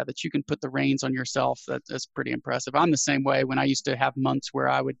 That you can put the reins on yourself. That's pretty impressive. I'm the same way. When I used to have months where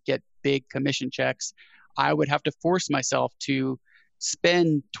I would get big commission checks, I would have to force myself to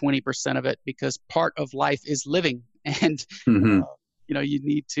spend 20% of it, because part of life is living. And, you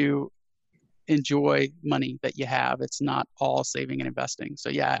need to enjoy money that you have. It's not all saving and investing. So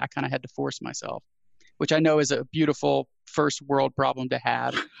I kind of had to force myself, which I know is a beautiful first world problem to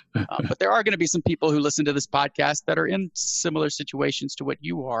have. But there are going to be some people who listen to this podcast that are in similar situations to what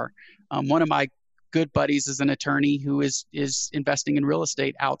you are. One of my good buddies is an attorney who is investing in real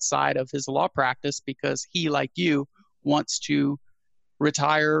estate outside of his law practice, because he, like you, wants to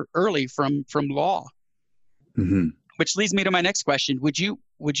retire early from law. Which leads me to my next question. Would you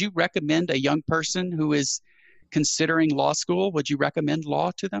recommend a young person who is considering law school, would you recommend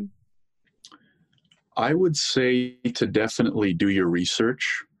law to them? I would say to definitely do your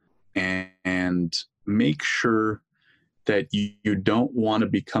research and make sure that you don't want to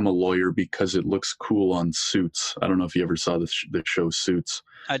become a lawyer because it looks cool on Suits. I don't know if you ever saw the show Suits.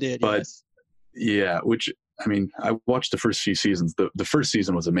 I did, but yes. Yeah, I watched the first few seasons. The first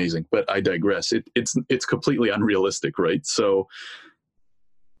season was amazing, but I digress. It's completely unrealistic, right? So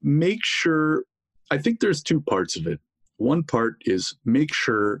make sure, I think there's two parts of it. One part is make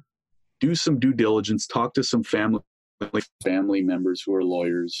sure do some due diligence, talk to some family members who are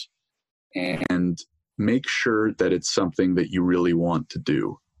lawyers, and make sure that it's something that you really want to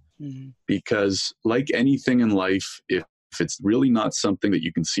do. Mm-hmm. Because like anything in life, if it's really not something that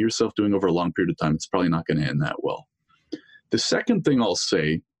you can see yourself doing over a long period of time, it's probably not going to end that well. The second thing I'll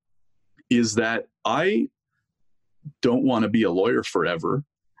say is that I don't want to be a lawyer forever,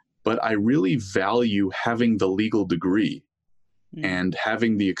 but I really value having the legal degree and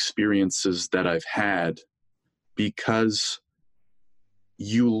having the experiences that I've had, because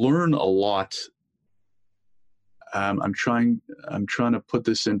you learn a lot. I'm trying to put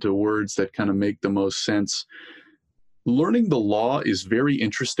this into words that kind of make the most sense. Learning the law is very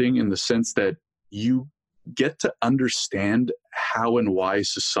interesting in the sense that you get to understand how and why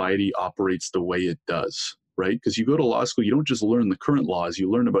society operates the way it does, right? Because you go to law school, you don't just learn the current laws, you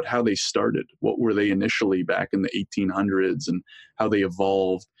learn about how they started. What were they initially back in the 1800s and how they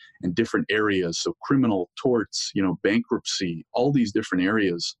evolved in different areas. So criminal, torts, bankruptcy, all these different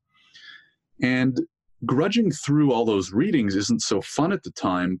areas. And grudging through all those readings isn't so fun at the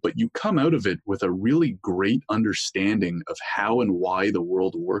time, but you come out of it with a really great understanding of how and why the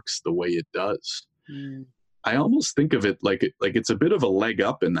world works the way it does. I almost think of it like it's a bit of a leg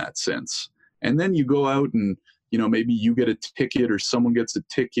up in that sense. And then you go out and, maybe you get a ticket or someone gets a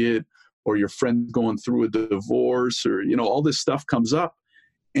ticket or your friend's going through a divorce or, all this stuff comes up.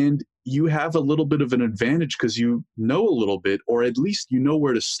 And you have a little bit of an advantage because you know a little bit, or at least you know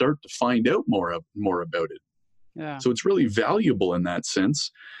where to start to find out more about it. Yeah. So it's really valuable in that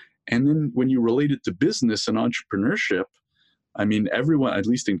sense. And then when you relate it to business and entrepreneurship, I mean, everyone, at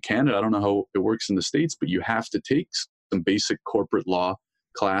least in Canada, I don't know how it works in the States, but you have to take some basic corporate law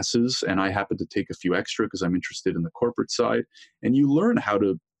classes. And I happen to take a few extra because I'm interested in the corporate side. And you learn how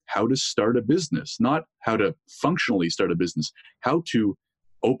to start a business, not how to functionally start a business, how to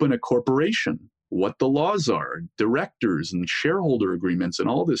open a corporation, what the laws are, directors and shareholder agreements and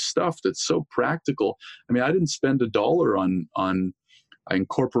all this stuff that's so practical. I mean, I didn't spend $1 on I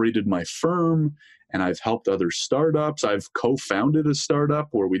incorporated my firm and I've helped other startups. I've co-founded a startup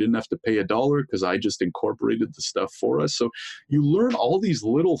where we didn't have to pay $1 because I just incorporated the stuff for us. So you learn all these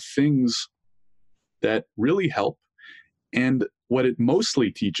little things that really help. And what it mostly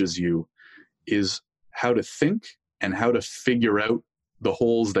teaches you is how to think and how to figure out the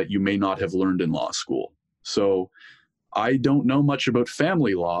holes that you may not have learned in law school. So I don't know much about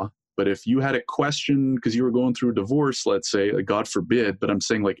family law, but if you had a question because you were going through a divorce, let's say, like, God forbid, but I'm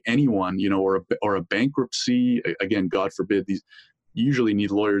saying like anyone, or a bankruptcy, again, God forbid, these usually need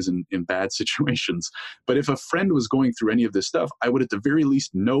lawyers in bad situations. But if a friend was going through any of this stuff, I would at the very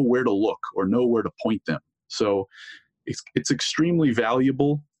least know where to look or know where to point them. So it's extremely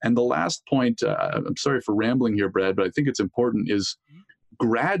valuable. And the last point, I'm sorry for rambling here, Brad, but I think it's important, is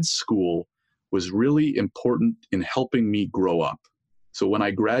grad school was really important in helping me grow up. So when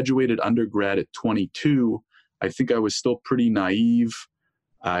I graduated undergrad at 22, I think I was still pretty naive.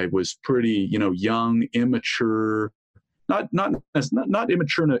 I was pretty, young, immature, not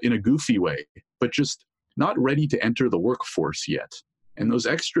immature in a goofy way, but just not ready to enter the workforce yet. And those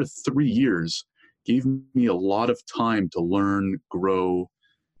extra 3 years gave me a lot of time to learn, grow,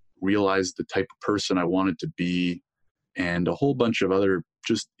 realize the type of person I wanted to be, and a whole bunch of other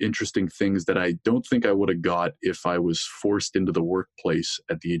just interesting things that I don't think I would have got if I was forced into the workplace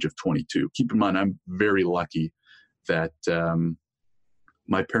at the age of 22. Keep in mind, I'm very lucky that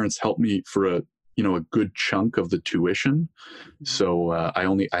my parents helped me for a good chunk of the tuition. So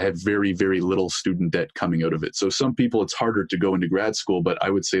I had very, very little student debt coming out of it. So some people, it's harder to go into grad school, but I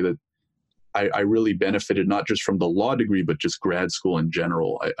would say that I really benefited not just from the law degree, but just grad school in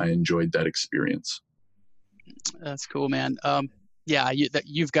general. I enjoyed that experience. That's cool, man.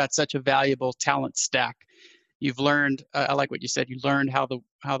 You've got such a valuable talent stack. You've learned, I like what you said, you learned how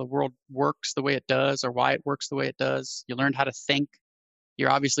the world works the way it does, or why it works the way it does. You learned how to think.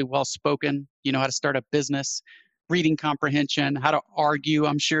 You're obviously well-spoken. You know how to start a business. Reading comprehension, how to argue,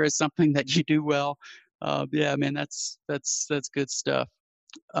 I'm sure, is something that you do well. Yeah, man, that's good stuff.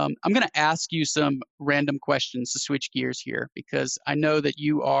 I'm going to ask you some random questions to switch gears here, because I know that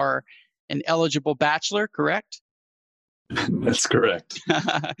you are an eligible bachelor, correct? That's correct.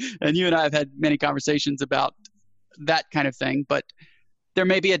 And you and I have had many conversations about that kind of thing, but there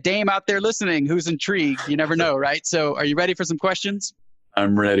may be a dame out there listening who's intrigued. You never know, right? So are you ready for some questions?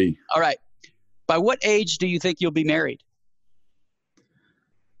 I'm ready. All right. By what age do you think you'll be married?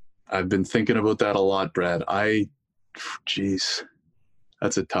 I've been thinking about that a lot, Brad. Geez,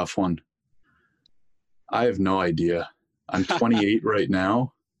 that's a tough one. I have no idea. I'm 28 right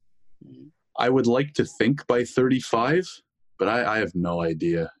now. I would like to think by 35, but I have no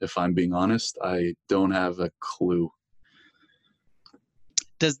idea. If I'm being honest, I don't have a clue.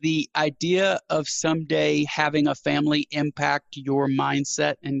 Does the idea of someday having a family impact your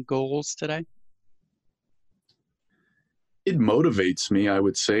mindset and goals today? It motivates me, I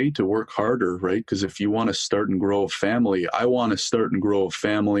would say, to work harder, right? Because if you want to start and grow a family, I want to start and grow a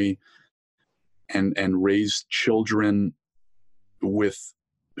family and raise children with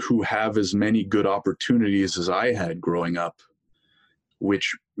who have as many good opportunities as I had growing up,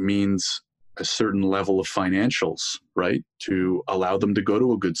 which means a certain level of financials, right? To allow them to go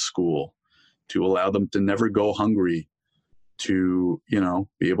to a good school, to allow them to never go hungry, to,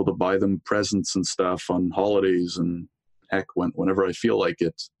 be able to buy them presents and stuff on holidays and heck, whenever I feel like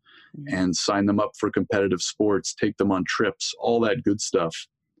it, and sign them up for competitive sports, take them on trips, all that good stuff.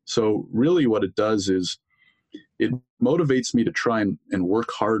 So really what it does is it motivates me to try and work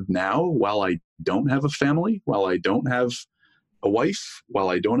hard now while I don't have a family, while I don't have a wife, while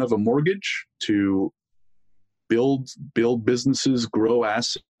I don't have a mortgage, to build businesses, grow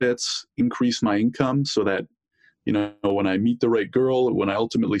assets, increase my income so that, when I meet the right girl, when I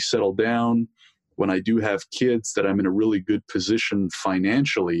ultimately settle down, when I do have kids, that I'm in a really good position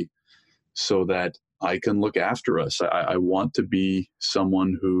financially so that I can look after us. I want to be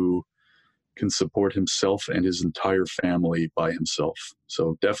someone who can support himself and his entire family by himself.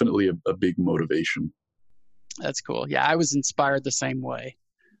 So definitely a big motivation. That's cool. Yeah, I was inspired the same way.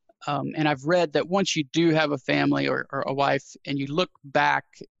 And I've read that once you do have a family or a wife and you look back,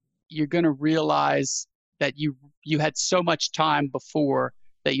 you're going to realize that you had so much time before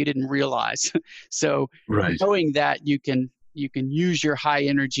that you didn't realize. So right. Knowing that you can use your high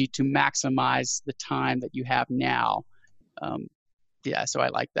energy to maximize the time that you have now. So I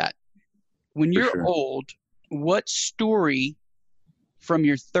like that. When you're old, what story from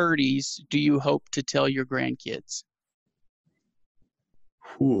your 30s do you hope to tell your grandkids?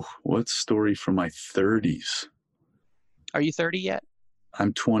 Ooh, what story from my 30s? Are you 30 yet?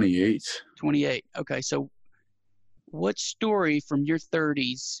 I'm 28. 28. Okay, so what story from your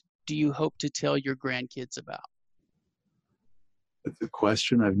 30s do you hope to tell your grandkids about? It's a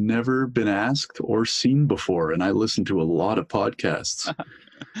question I've never been asked or seen before, and I listen to a lot of podcasts.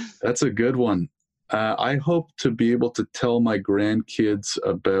 That's a good one. I hope to be able to tell my grandkids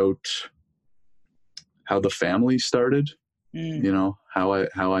about how the family started. How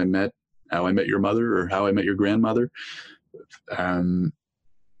I met your mother, or how I met your grandmother,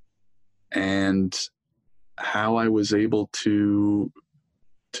 and how I was able to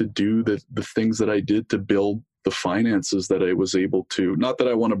do the things that I did to build the finances that I was able to. Not that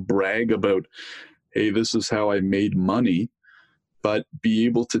I want to brag about, hey, this is how I made money, but be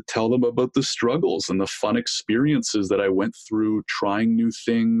able to tell them about the struggles and the fun experiences that I went through, trying new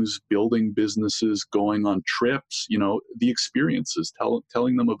things, building businesses, going on trips, the experiences,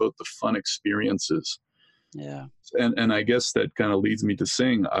 telling them about the fun experiences. Yeah. And I guess that kind of leads me to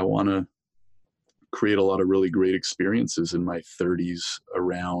saying I want to create a lot of really great experiences in my 30s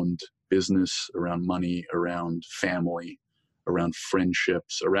around business, around money, around family, around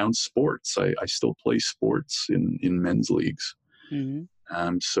friendships, around sports. I still play sports in men's leagues.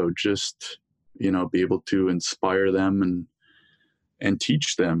 Mm-hmm. So just, be able to inspire them and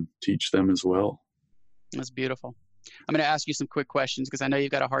teach them as well. That's beautiful. I'm going to ask you some quick questions because I know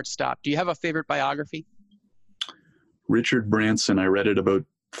you've got a hard stop. Do you have a favorite biography? Richard Branson. I read it about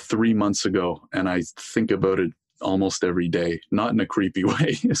 3 months ago, and I think about it almost every day, not in a creepy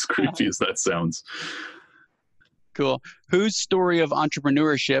way, as creepy as that sounds. Cool. Whose story of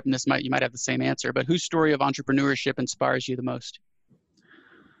entrepreneurship, and you might have the same answer, but whose story of entrepreneurship inspires you the most?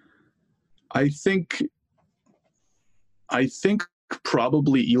 I think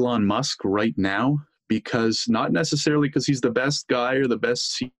probably Elon Musk right now, because not necessarily because he's the best guy or the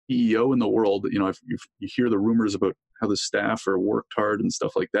best CEO in the world. If you hear the rumors about how the staff are worked hard and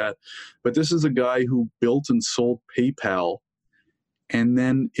stuff like that, but this is a guy who built and sold PayPal and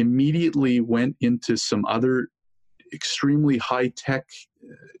then immediately went into some other extremely high-tech,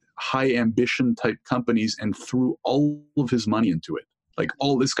 high-ambition type companies and threw all of his money into it.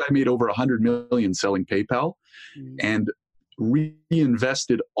 This guy made over 100 million selling PayPal and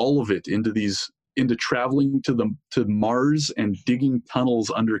reinvested all of it into traveling to Mars and digging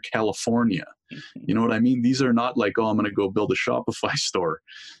tunnels under California. You know what I mean? These are not like, I'm going to go build a Shopify store.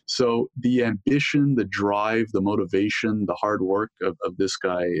 So the ambition, the drive, the motivation, the hard work of this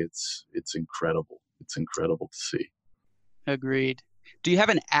guy, it's incredible. It's incredible to see. Agreed. Do you have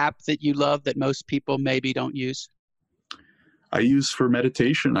an app that you love that most people maybe don't use? I use for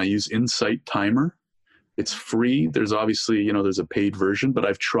meditation, I use Insight Timer. It's free. There's obviously, there's a paid version, but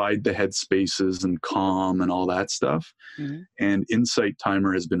I've tried the Headspaces and Calm and all that stuff. Mm-hmm. And Insight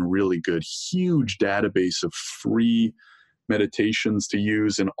Timer has been really good. Huge database of free meditations to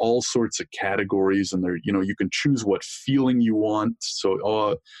use in all sorts of categories. And you can choose what feeling you want.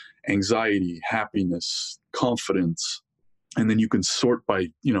 So anxiety, happiness, confidence. And then you can sort by,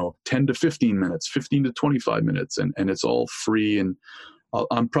 10 to 15 minutes, 15 to 25 minutes, and it's all free. And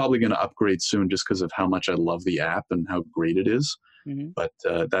I'm probably going to upgrade soon just because of how much I love the app and how great it is. Mm-hmm. But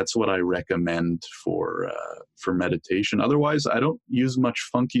that's what I recommend for meditation. Otherwise, I don't use much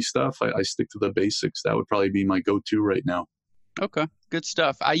funky stuff. I stick to the basics. That would probably be my go-to right now. Okay, good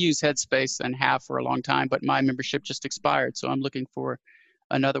stuff. I use Headspace and have for a long time, but my membership just expired, so I'm looking for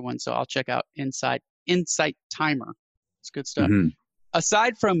another one. So I'll check out Insight Timer. It's good stuff. Mm-hmm.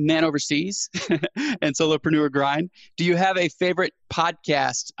 Aside from Man Overseas and Solopreneur Grind, do you have a favorite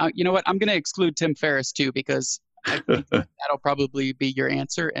podcast? You know what? I'm going to exclude Tim Ferriss too, because I think that'll probably be your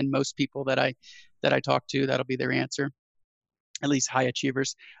answer. And most people that I talk to, that'll be their answer, at least high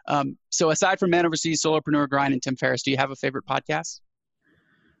achievers. So aside from Man Overseas, Solopreneur Grind, and Tim Ferriss, do you have a favorite podcast?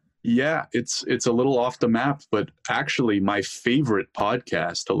 Yeah, it's a little off the map, but actually my favorite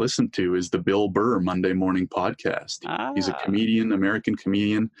podcast to listen to is the Bill Burr Monday Morning Podcast. He's a comedian, American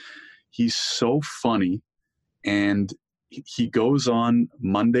comedian. He's so funny, and he goes on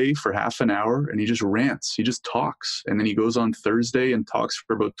Monday for half an hour and he just rants. He just talks. And then he goes on Thursday and talks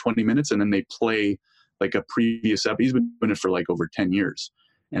for about 20 minutes, and then they play like a previous episode. He's been doing it for like over 10 years.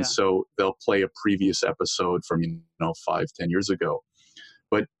 And so they'll play a previous episode from, 5-10 years ago.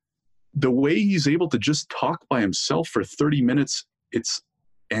 But the way he's able to just talk by himself for 30 minutes,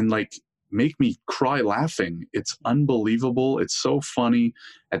 and like make me cry laughing. It's unbelievable. It's so funny.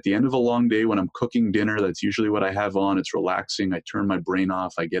 At the end of a long day when I'm cooking dinner, that's usually what I have on. It's relaxing. I turn my brain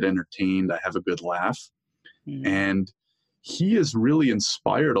off. I get entertained. I have a good laugh. Mm-hmm. And he has really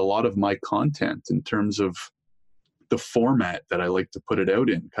inspired a lot of my content in terms of the format that I like to put it out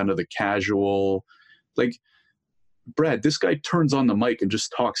in, kind of the casual, like, Brad, this guy turns on the mic and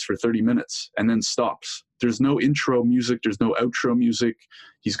just talks for 30 minutes and then stops. There's no intro music. There's no outro music.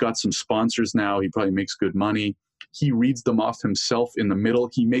 He's got some sponsors now. He probably makes good money. He reads them off himself in the middle.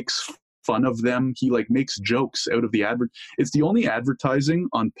 He makes fun of them. He makes jokes out of the advert. It's the only advertising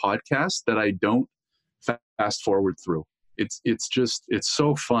on podcasts that I don't fast forward through. It's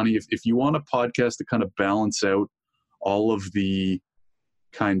so funny. If you want a podcast to kind of balance out all of the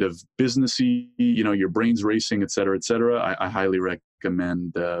kind of businessy, your brain's racing, et cetera, I highly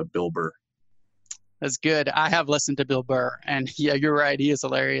recommend Bill Burr. That's good. I have listened to Bill Burr, and yeah, you're right. He is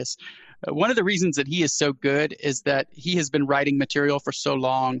hilarious. One of the reasons that he is so good is that he has been writing material for so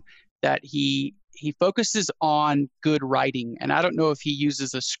long that he focuses on good writing. And I don't know if he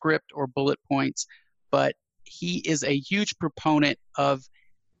uses a script or bullet points, but he is a huge proponent of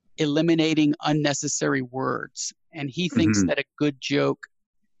eliminating unnecessary words. And he thinks that a good joke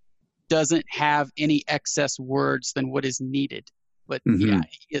doesn't have any excess words than what is needed. But yeah,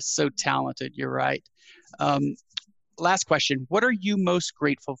 he is so talented. You're right. Last question. What are you most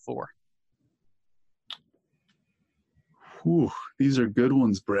grateful for? Whew, these are good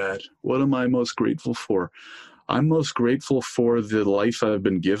ones, Brad. What am I most grateful for? I'm most grateful for the life I've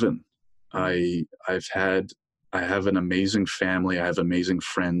been given. I have an amazing family. I have amazing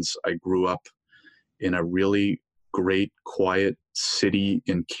friends. I grew up in a really great, quiet city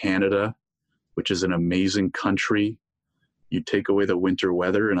in Canada, which is an amazing country. You take away the winter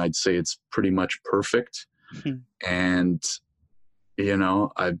weather, and I'd say it's pretty much perfect. And,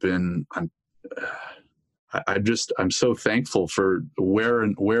 I'm so thankful for where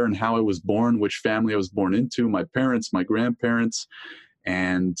and how I was born, which family I was born into, my parents, my grandparents,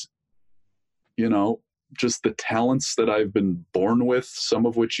 and, just the talents that I've been born with, some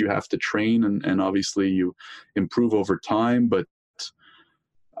of which you have to train and obviously you improve over time. But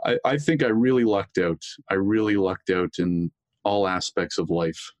I think I really lucked out. I really lucked out in all aspects of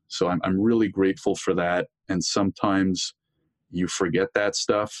life. So I'm really grateful for that. And sometimes you forget that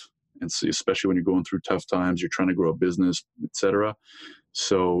stuff. And so especially when you're going through tough times, you're trying to grow a business, etc.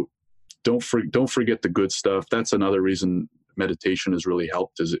 So don't forget the good stuff. That's another reason meditation has really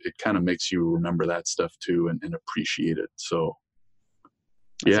helped, is it kind of makes you remember that stuff too and appreciate it. So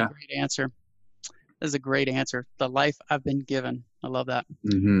That's a great answer. That's a great answer. The life I've been given. I love that.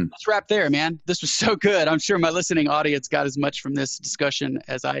 Let's wrap there, man. This was so good. I'm sure my listening audience got as much from this discussion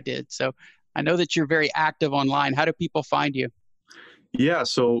as I did. So I know that you're very active online. How do people find you? Yeah.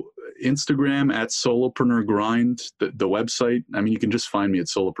 So Instagram at Solopreneur Grind. The website, I mean, you can just find me at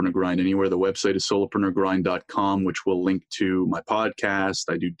Solopreneur Grind anywhere. The website is solopreneurgrind.com, which will link to my podcast.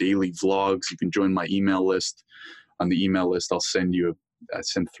 I do daily vlogs. You can join my email list. On the email list, I send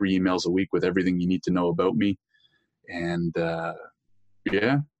 3 emails a week with everything you need to know about me. And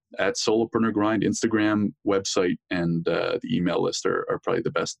at Solopreneur Grind, Instagram, website, and the email list are probably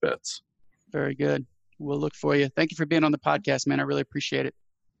the best bets. Very good. We'll look for you. Thank you for being on the podcast, man. I really appreciate it.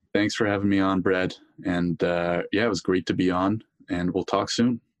 Thanks for having me on, Brad. And it was great to be on, and we'll talk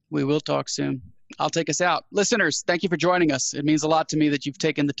soon. We will talk soon. I'll take us out. Listeners, thank you for joining us. It means a lot to me that you've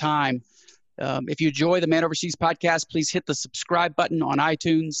taken the time. If you enjoy the Man Overseas podcast, please hit the subscribe button on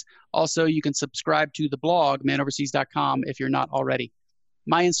iTunes. Also, you can subscribe to the blog, manoverseas.com, if you're not already.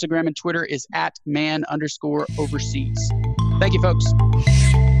 My Instagram and Twitter is @man_overseas. Thank you, folks.